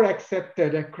more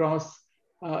accepted across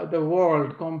the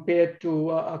world compared to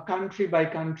a country by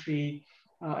country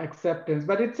acceptance.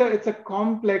 But it's a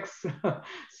complex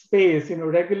space.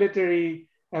 Regulatory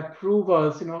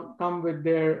approvals, come with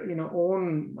their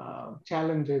own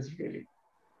challenges, really.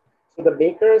 So the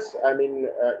makers, I mean,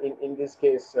 in this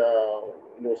case,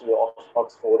 University of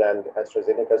Oxford and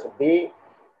AstraZeneca,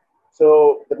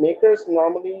 so the makers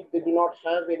normally, they do not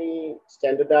have any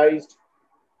standardized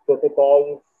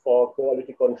protocol for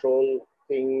quality control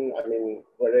thing. I mean,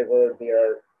 wherever they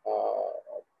are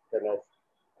kind of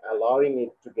allowing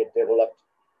it to get developed.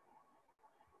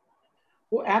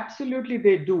 Oh, absolutely,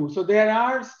 they do. So there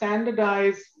are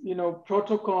standardized,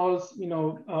 protocols,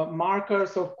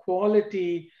 markers of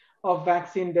quality of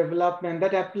vaccine development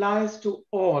that applies to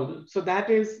all. So that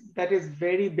is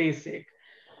very basic.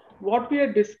 What we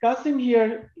are discussing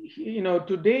here,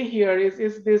 today here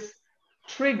is this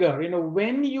trigger.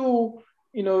 When you,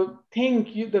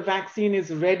 think the vaccine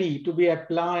is ready to be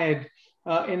applied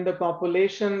in the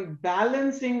population,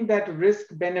 balancing that risk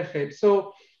benefit.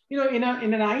 So, in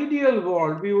an ideal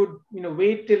world, we would,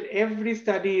 wait till every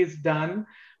study is done,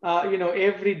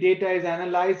 every data is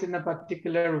analyzed in a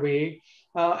particular way,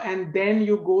 and then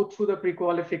you go through the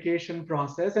pre-qualification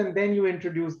process, and then you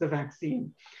introduce the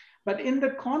vaccine. But in the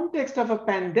context of a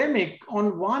pandemic,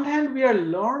 on one hand, we are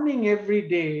learning every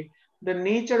day the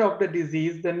nature of the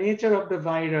disease, the nature of the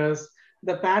virus,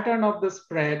 the pattern of the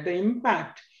spread, the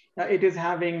impact it is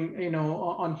having,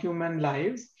 on human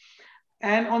lives.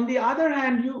 And on the other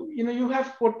hand, you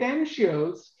have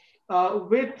potentials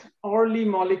with early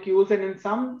molecules, and in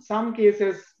some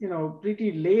cases,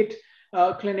 pretty late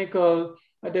clinical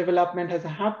development has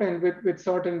happened with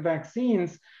certain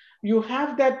vaccines. You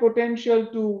have that potential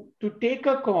to take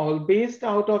a call based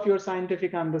out of your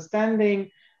scientific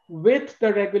understanding with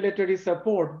the regulatory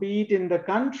support, be it in the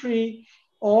country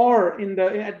or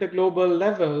at the global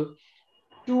level,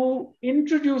 to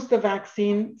introduce the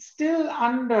vaccine still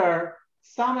under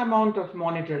some amount of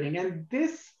monitoring. And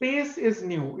this space is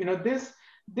new.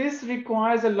 This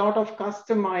requires a lot of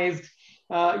customized,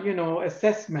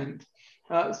 assessment.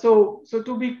 So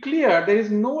to be clear, there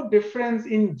is no difference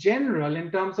in general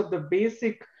in terms of the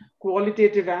basic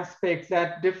qualitative aspects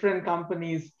that different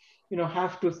companies,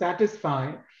 have to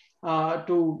satisfy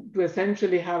to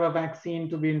essentially have a vaccine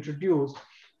to be introduced.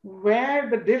 Where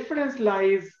the difference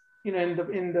lies, in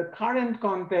the current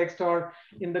context or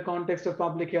in the context of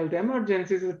public health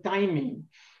emergencies, is timing.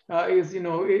 Is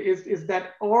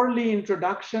that early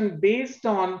introduction based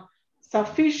on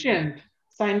sufficient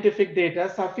scientific data,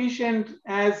 sufficient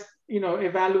as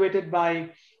evaluated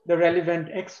by the relevant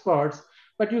experts,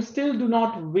 but you still do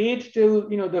not wait till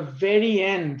the very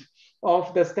end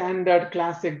of the standard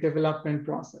classic development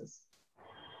process.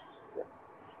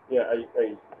 Yeah,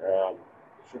 I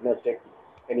should not take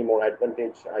any more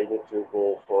advantage. I need to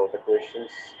go for the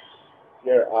questions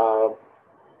here.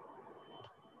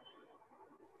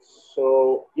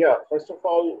 So yeah, first of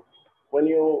all, when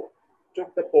you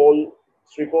took the poll,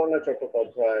 Sriporna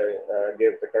Chattopadhyay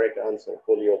gave the correct answer,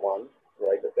 Polio 1,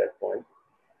 right at that point.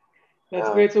 That's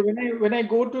great. So when I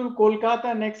go to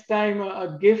Kolkata next time,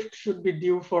 a gift should be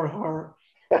due for her.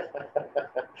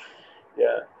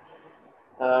 Yeah.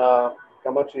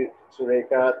 Kamachi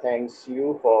Sureka thanks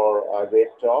you for a great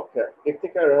talk.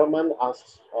 Iftika Rahman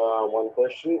asks one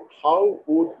question. How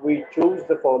would we choose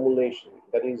the formulation,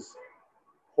 that is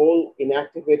whole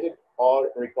inactivated or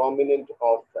recombinant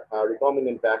of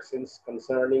recombinant vaccines,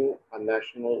 concerning a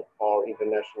national or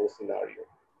international scenario?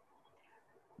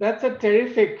 That's a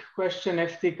terrific question,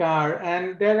 Iftikhar.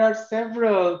 And there are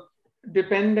several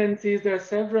dependencies, there are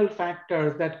several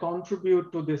factors that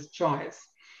contribute to this choice.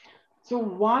 So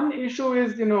one issue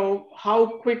is, how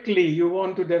quickly you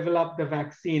want to develop the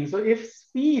vaccine. So if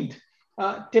speed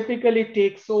typically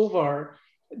takes over,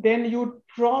 then you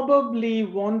probably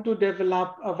want to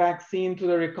develop a vaccine through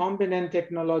the recombinant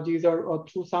technologies or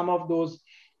through some of those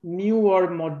newer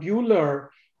modular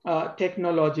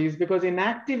technologies, because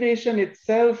inactivation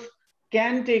itself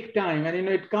can take time, and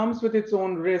it comes with its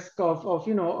own risk of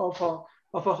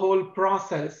a whole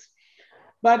process.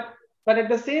 But at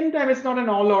the same time, it's not an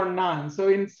all or none. So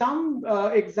in some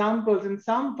examples,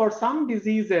 for some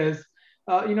diseases,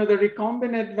 the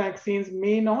recombinant vaccines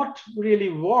may not really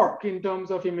work in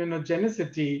terms of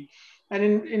immunogenicity. And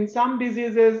in some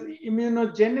diseases,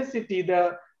 immunogenicity,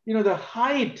 the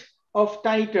height of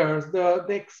titers,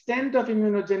 the extent of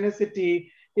immunogenicity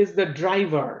is the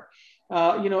driver.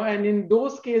 And in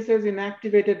those cases,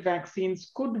 inactivated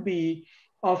vaccines could be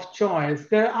of choice.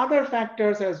 There are other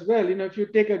factors as well. If you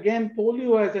take again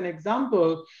polio as an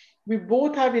example, we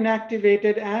both have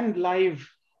inactivated and live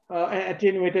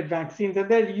attenuated vaccines, and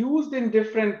they're used in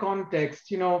different contexts.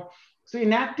 So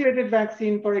inactivated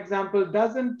vaccine, for example,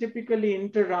 doesn't typically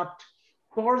interrupt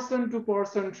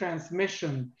person-to-person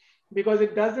transmission because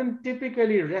it doesn't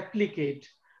typically replicate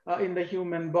in the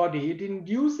human body. It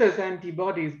induces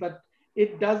antibodies, but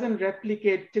it doesn't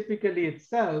replicate typically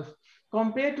itself,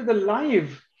 compared to the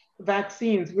live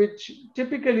vaccines, which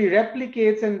typically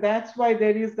replicates, and that's why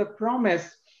there is the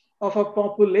promise of a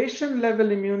population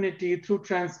level immunity through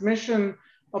transmission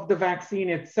of the vaccine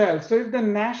itself. So if the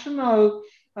national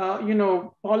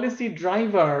policy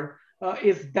driver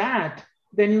is that,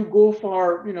 then you go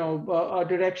for a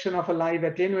direction of a live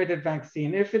attenuated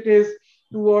vaccine. If it is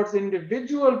towards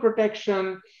individual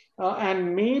protection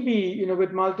and maybe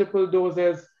with multiple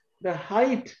doses, the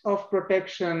height of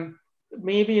protection,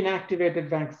 maybe inactivated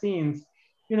vaccines.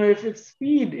 If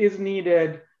speed is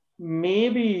needed,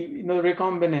 maybe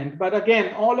recombinant. But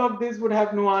again, all of this would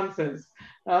have nuances,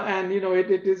 and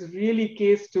it is really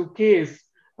case to case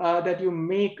that you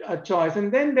make a choice.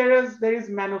 And then there is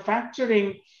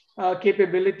manufacturing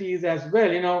capabilities as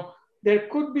well. There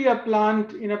could be a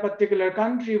plant in a particular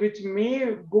country which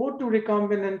may go to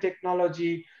recombinant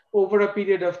technology over a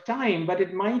period of time, but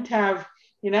it might have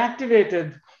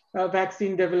inactivated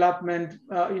vaccine development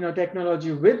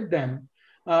technology with them.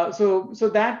 So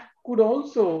that could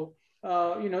also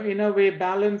in a way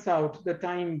balance out the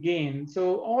time gain.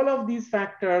 So all of these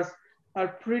factors are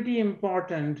pretty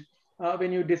important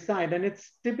when you decide, and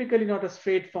it's typically not a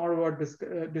straightforward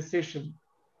decision.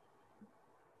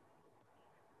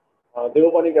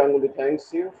 Devapani Ganguly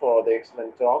thanks you for the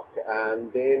excellent talk.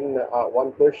 And then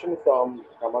one question from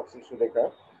Kamakshi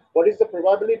Sudeka. What is the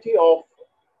probability of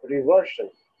reversion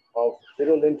of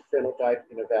virulent phenotype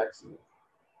in a vaccine?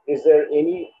 Is there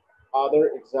any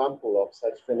other example of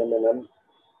such phenomenon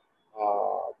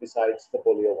besides the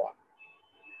polio one?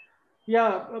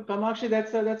 Yeah, Kamakshi,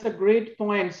 that's a great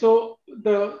point. So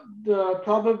the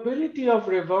probability of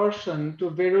reversion to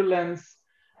virulence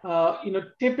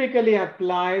typically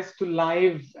applies to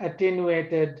live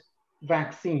attenuated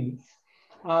vaccines.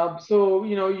 So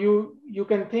you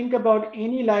can think about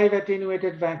any live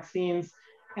attenuated vaccines,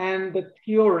 and the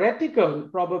theoretical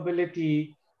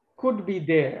probability could be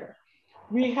there.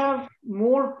 We have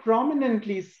more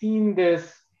prominently seen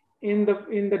this in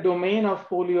the domain of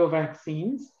polio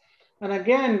vaccines. And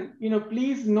again,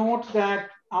 please note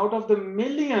that out of the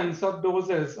millions of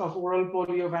doses of oral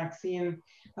polio vaccine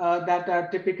that are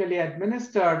typically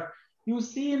administered, you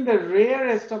see in the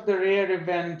rarest of the rare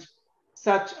event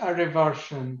such a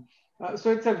reversion. So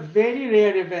it's a very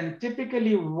rare event,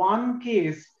 typically one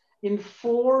case in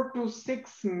 4 to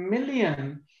 6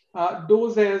 million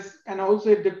doses, and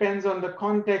also it depends on the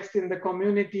context in the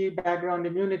community, background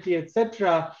immunity,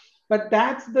 etc. But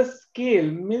that's the scale,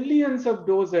 millions of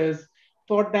doses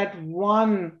for that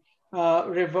one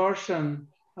reversion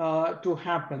to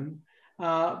happen.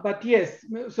 But yes,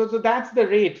 so that's the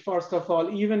rate, first of all,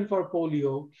 even for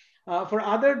polio. For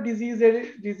other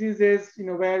diseases,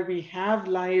 where we have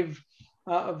live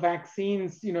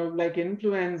vaccines, like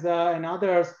influenza and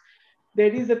others,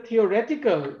 there is a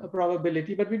theoretical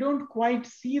probability, but we don't quite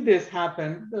see this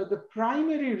happen. The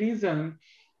primary reason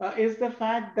is the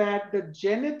fact that the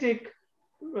genetic,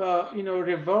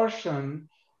 reversion,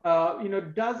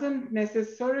 doesn't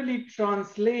necessarily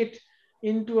translate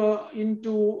into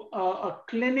a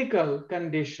clinical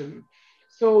condition.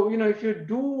 So, if you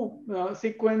do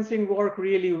sequencing work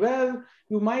really well,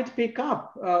 you might pick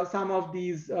up some of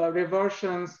these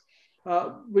reversions,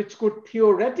 which could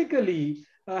theoretically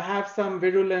have some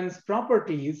virulence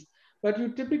properties. but you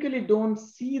typically don't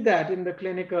see that in the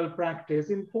clinical practice.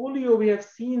 In polio, we have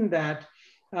seen that,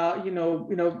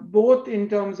 both in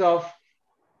terms of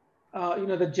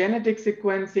the genetic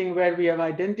sequencing, where we have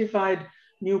identified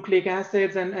nucleic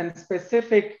acids and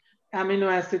specific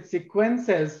amino acid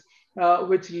sequences,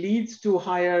 which leads to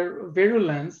higher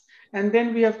virulence. And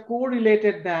then we have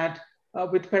correlated that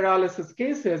with paralysis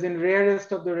cases in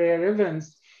rarest of the rare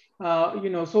events.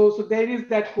 So there is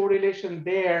that correlation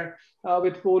there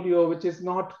with polio, which is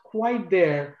not quite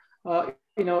there,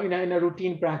 in a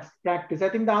routine practice. I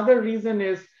think the other reason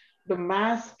is the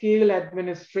mass scale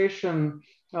administration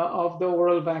of the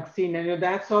oral vaccine, and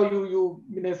that's how you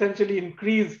essentially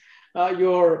increase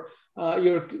your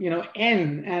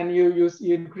N, and you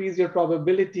increase your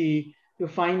probability to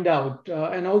find out.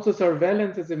 And also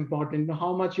surveillance is important,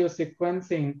 how much you're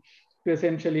sequencing to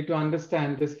essentially to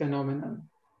understand this phenomenon.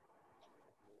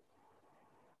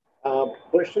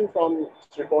 Question from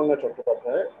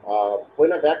Chakrabarty.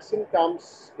 When a vaccine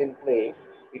comes in play,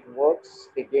 it works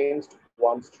against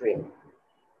one strain.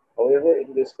 However,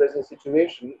 in this present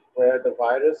situation where the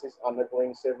virus is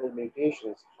undergoing several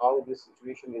mutations, how this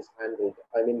situation is handled?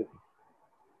 I mean,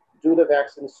 do the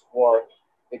vaccines work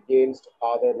against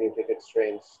other mutated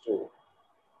strains too?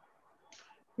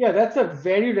 Yeah, that's a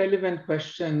very relevant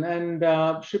question. And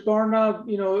Shiparna,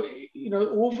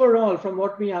 overall, from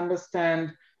what we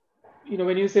understand,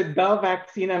 when you say the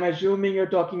vaccine, I'm assuming you're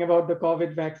talking about the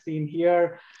COVID vaccine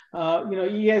here.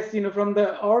 Yes, from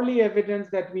the early evidence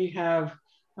that we have,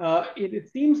 it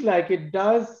seems like it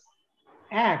does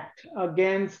act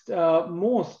against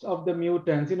most of the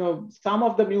mutants. Some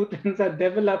of the mutants are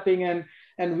developing,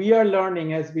 and we are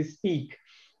learning as we speak.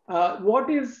 What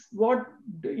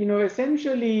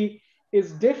essentially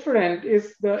is different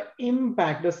is the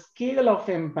impact, the scale of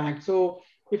impact. So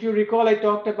if you recall, I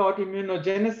talked about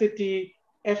immunogenicity,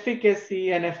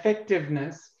 efficacy, and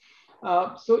effectiveness.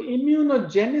 So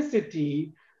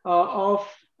immunogenicity of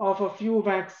a few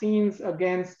vaccines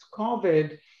against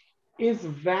COVID is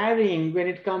varying when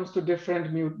it comes to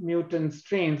different mutant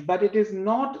strains, but it is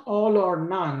not all or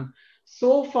none.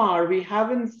 So far, we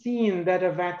haven't seen that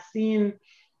a vaccine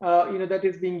that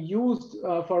is being used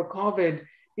for COVID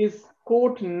is,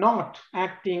 quote, not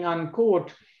acting,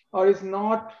 unquote, or is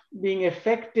not being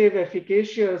effective,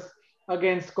 efficacious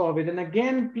against COVID. And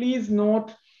again, please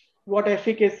note what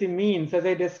efficacy means. As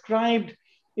I described,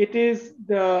 it is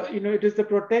the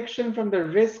protection from the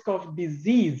risk of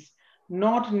disease,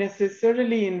 not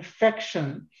necessarily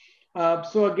infection.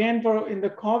 So again, in the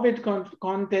COVID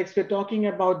context, we're talking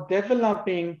about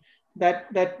developing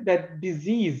that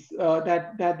disease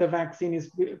that the vaccine is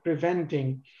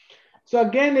preventing. So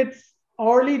again, it's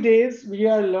early days. We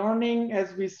are learning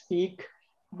as we speak.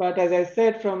 But as I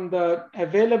said, from the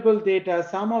available data,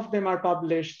 some of them are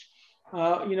published.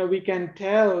 We can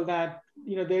tell that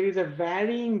there is a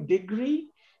varying degree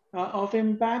of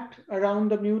impact around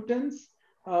the mutants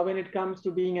when it comes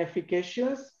to being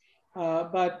efficacious,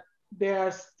 but they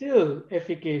are still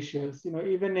efficacious.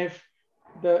 Even if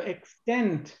the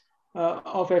extent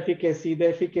of efficacy, the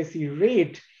efficacy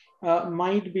rate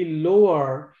might be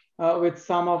lower with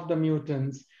some of the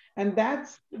mutants. And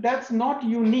that's not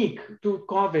unique to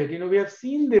COVID. We have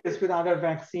seen this with other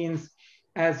vaccines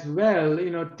as well.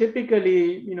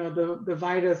 Typically, the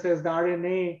viruses, the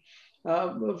RNA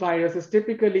viruses,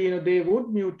 typically, they would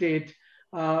mutate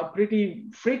pretty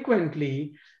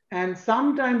frequently. And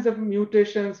sometimes the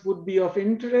mutations would be of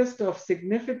interest, of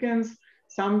significance,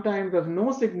 sometimes of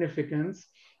no significance.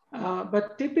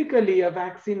 But typically, a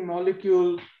vaccine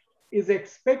molecule is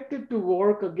expected to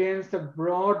work against a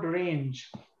broad range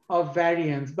of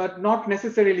variants, but not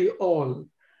necessarily all.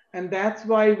 And that's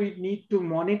why we need to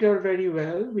monitor very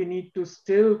well. We need to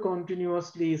still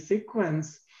continuously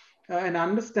sequence and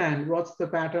understand what's the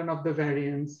pattern of the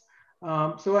variants.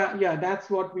 Yeah, that's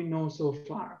what we know so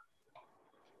far.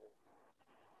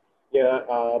 Yeah,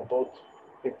 both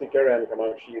Kritikar and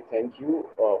Kamakshi, thank you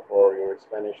for your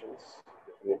explanations,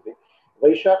 definitely.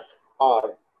 Vaishak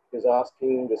R is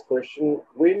asking this question: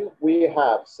 will we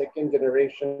have second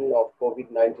generation of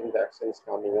COVID-19 vaccines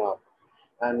coming up?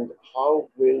 And how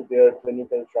will their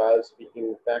clinical trials be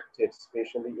impacted,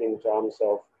 especially in terms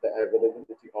of the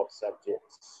availability of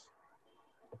subjects?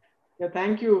 Yeah,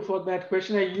 thank you for that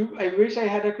question. I wish I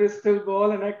had a crystal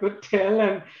ball and I could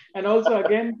tell, and also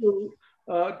again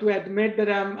to admit that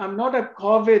I'm not a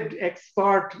COVID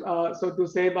expert, so to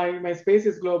say. My space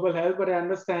is global health, but I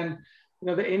understand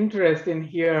the interest in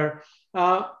here.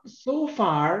 So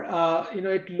far,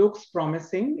 it looks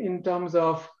promising in terms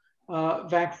of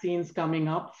vaccines coming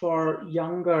up for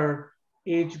younger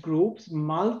age groups.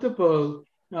 Multiple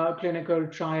clinical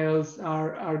trials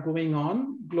are going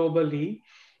on globally.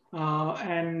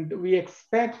 And we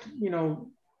expect,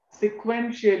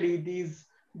 sequentially these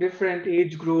different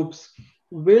age groups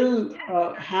will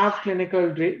have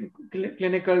clinical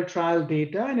trial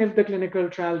data. And if the clinical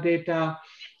trial data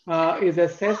is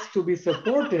assessed to be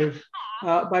supportive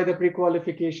by the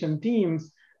pre-qualification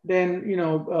teams, then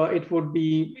it would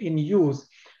be in use.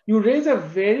 You raise a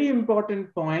very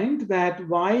important point that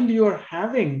while you're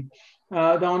having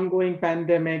the ongoing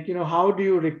pandemic, how do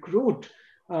you recruit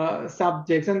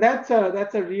subjects? And that's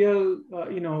a real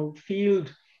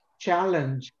field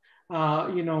challenge.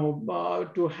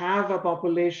 To have a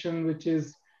population which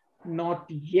is not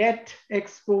yet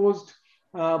exposed,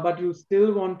 but you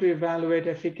still want to evaluate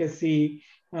efficacy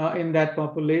in that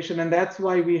population. And that's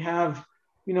why we have,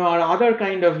 our other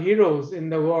kind of heroes in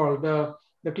the world,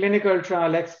 the clinical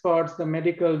trial experts, the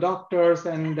medical doctors,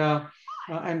 and the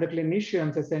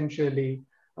clinicians essentially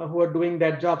who are doing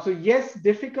that job. So yes,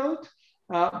 difficult,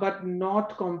 but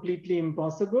not completely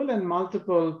impossible. And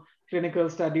multiple clinical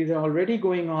studies are already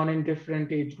going on in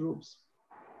different age groups.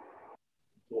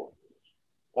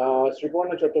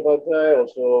 Sriporna Chattopadhyay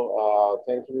also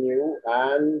thanking you,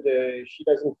 and she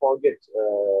doesn't forget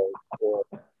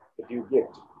the due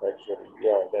gift, actually.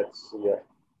 Yeah, that's, yeah.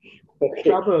 Okay.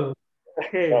 Trouble.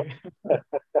 Okay.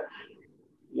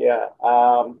 Yeah.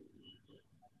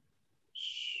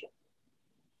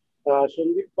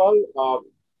 Shandipal,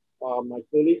 my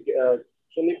colleague,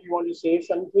 Shandip, you want to say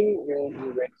something?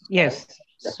 Yes.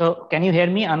 So can you hear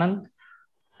me, Anand?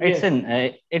 It's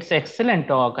Yes. it's excellent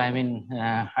talk. I mean,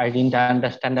 I didn't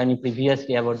understand any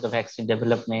previously about the vaccine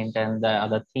development and the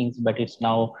other things, but it's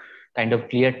now kind of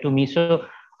clear to me. So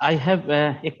I have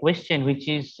a question which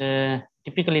is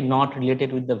typically not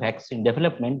related with the vaccine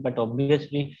development, but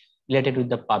obviously related with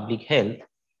the public health.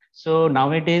 So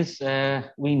nowadays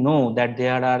we know that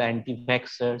there are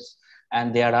anti-vaxxers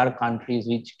and there are countries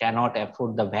which cannot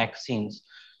afford the vaccines.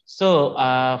 So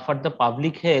for the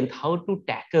public health, how to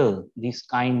tackle this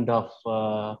kind of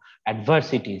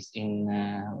adversities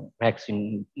in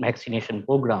vaccination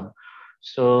program?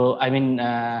 So, I mean,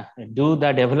 do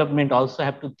the development also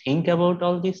have to think about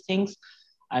all these things?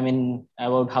 I mean,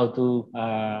 about how to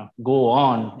go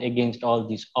on against all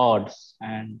these odds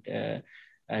and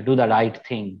do the right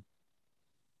thing.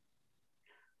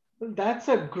 That's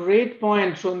a great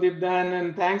point, Shondip Dan,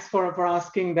 and thanks for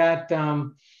asking that.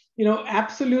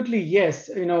 Absolutely yes.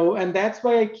 And that's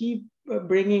why I keep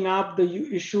bringing up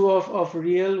the issue of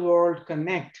real world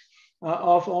connect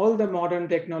of all the modern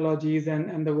technologies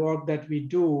and the work that we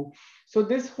do. So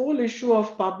this whole issue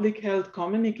of public health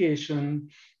communication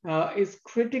is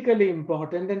critically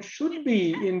important and should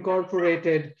be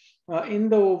incorporated in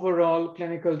the overall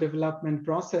clinical development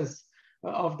process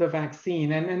of the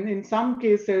vaccine. And in some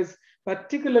cases,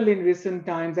 particularly in recent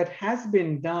times, that has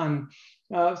been done.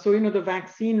 So, the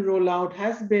vaccine rollout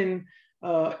has been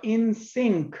in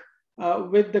sync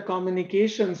with the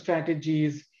communication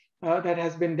strategies that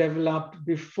has been developed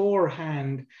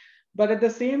beforehand. But at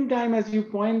the same time, as you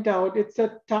point out, it's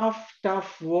a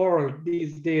tough world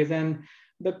these days. And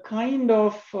the kind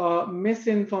of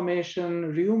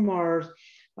misinformation, rumors,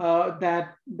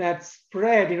 that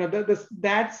spread,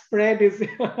 that spread is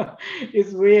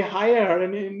is way higher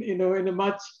and in a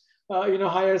much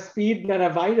higher speed than a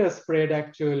virus spread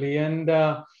actually. And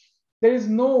there is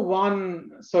no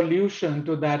one solution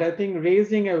to that. I think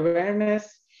raising awareness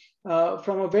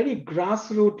from a very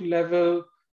grassroots level,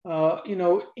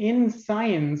 in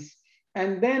science,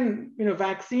 and then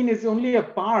vaccine is only a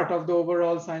part of the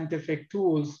overall scientific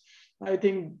tools. I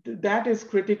think that is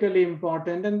critically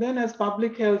important. And then as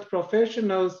public health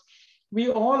professionals, we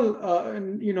all,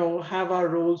 have our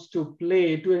roles to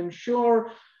play to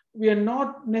ensure we are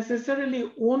not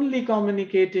necessarily only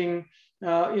communicating,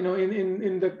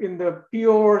 in the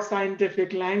pure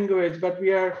scientific language, but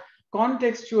we are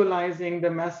contextualizing the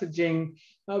messaging.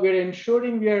 We're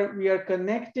ensuring we are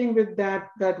connecting with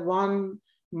that one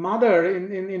mother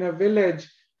in a village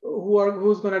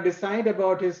who's going to decide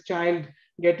about his child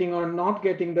getting or not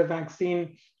getting the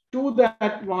vaccine, to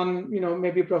that one,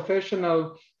 maybe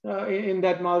professional in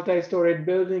that multi-storied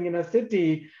building in a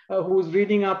city who's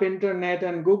reading up internet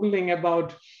and Googling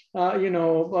about,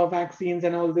 vaccines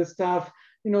and all this stuff.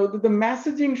 The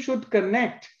messaging should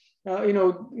connect,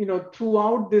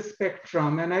 throughout this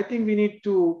spectrum. And I think we need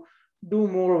to do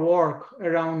more work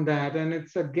around that. And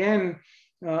it's again,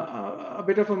 a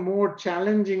bit of a more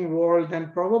challenging world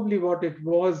than probably what it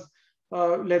was,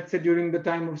 let's say, during the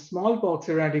time of smallpox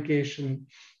eradication.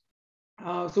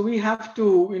 So we have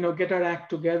to, get our act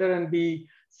together and be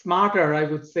smarter, I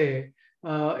would say,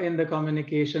 in the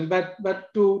communication.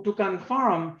 But to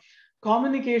confirm,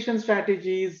 communication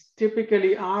strategies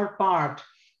typically are part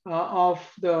of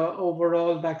the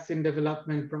overall vaccine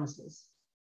development process.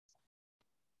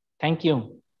 Thank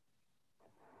you.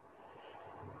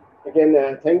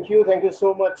 Again, thank you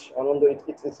so much, Ananda.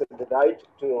 It's a delight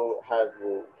to have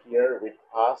you here with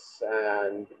us,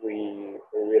 and we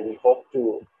really hope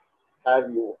to have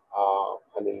you.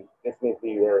 I mean,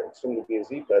 definitely you are extremely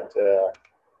busy, but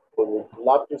we would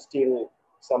love to steal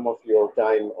some of your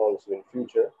time also in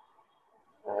future.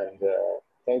 And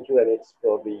thank you. And it's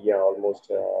probably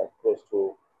almost close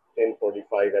to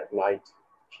 10:45 at night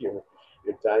your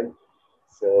time.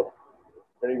 So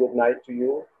very good night to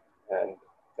you, and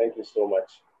thank you so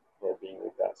much for being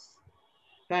with us.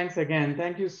 Thanks again.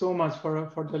 Thank you so much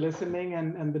for the listening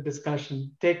and the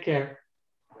discussion. Take care.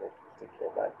 Take care.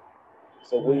 Bye.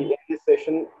 So we end this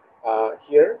session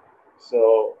here.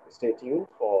 So stay tuned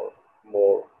for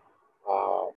more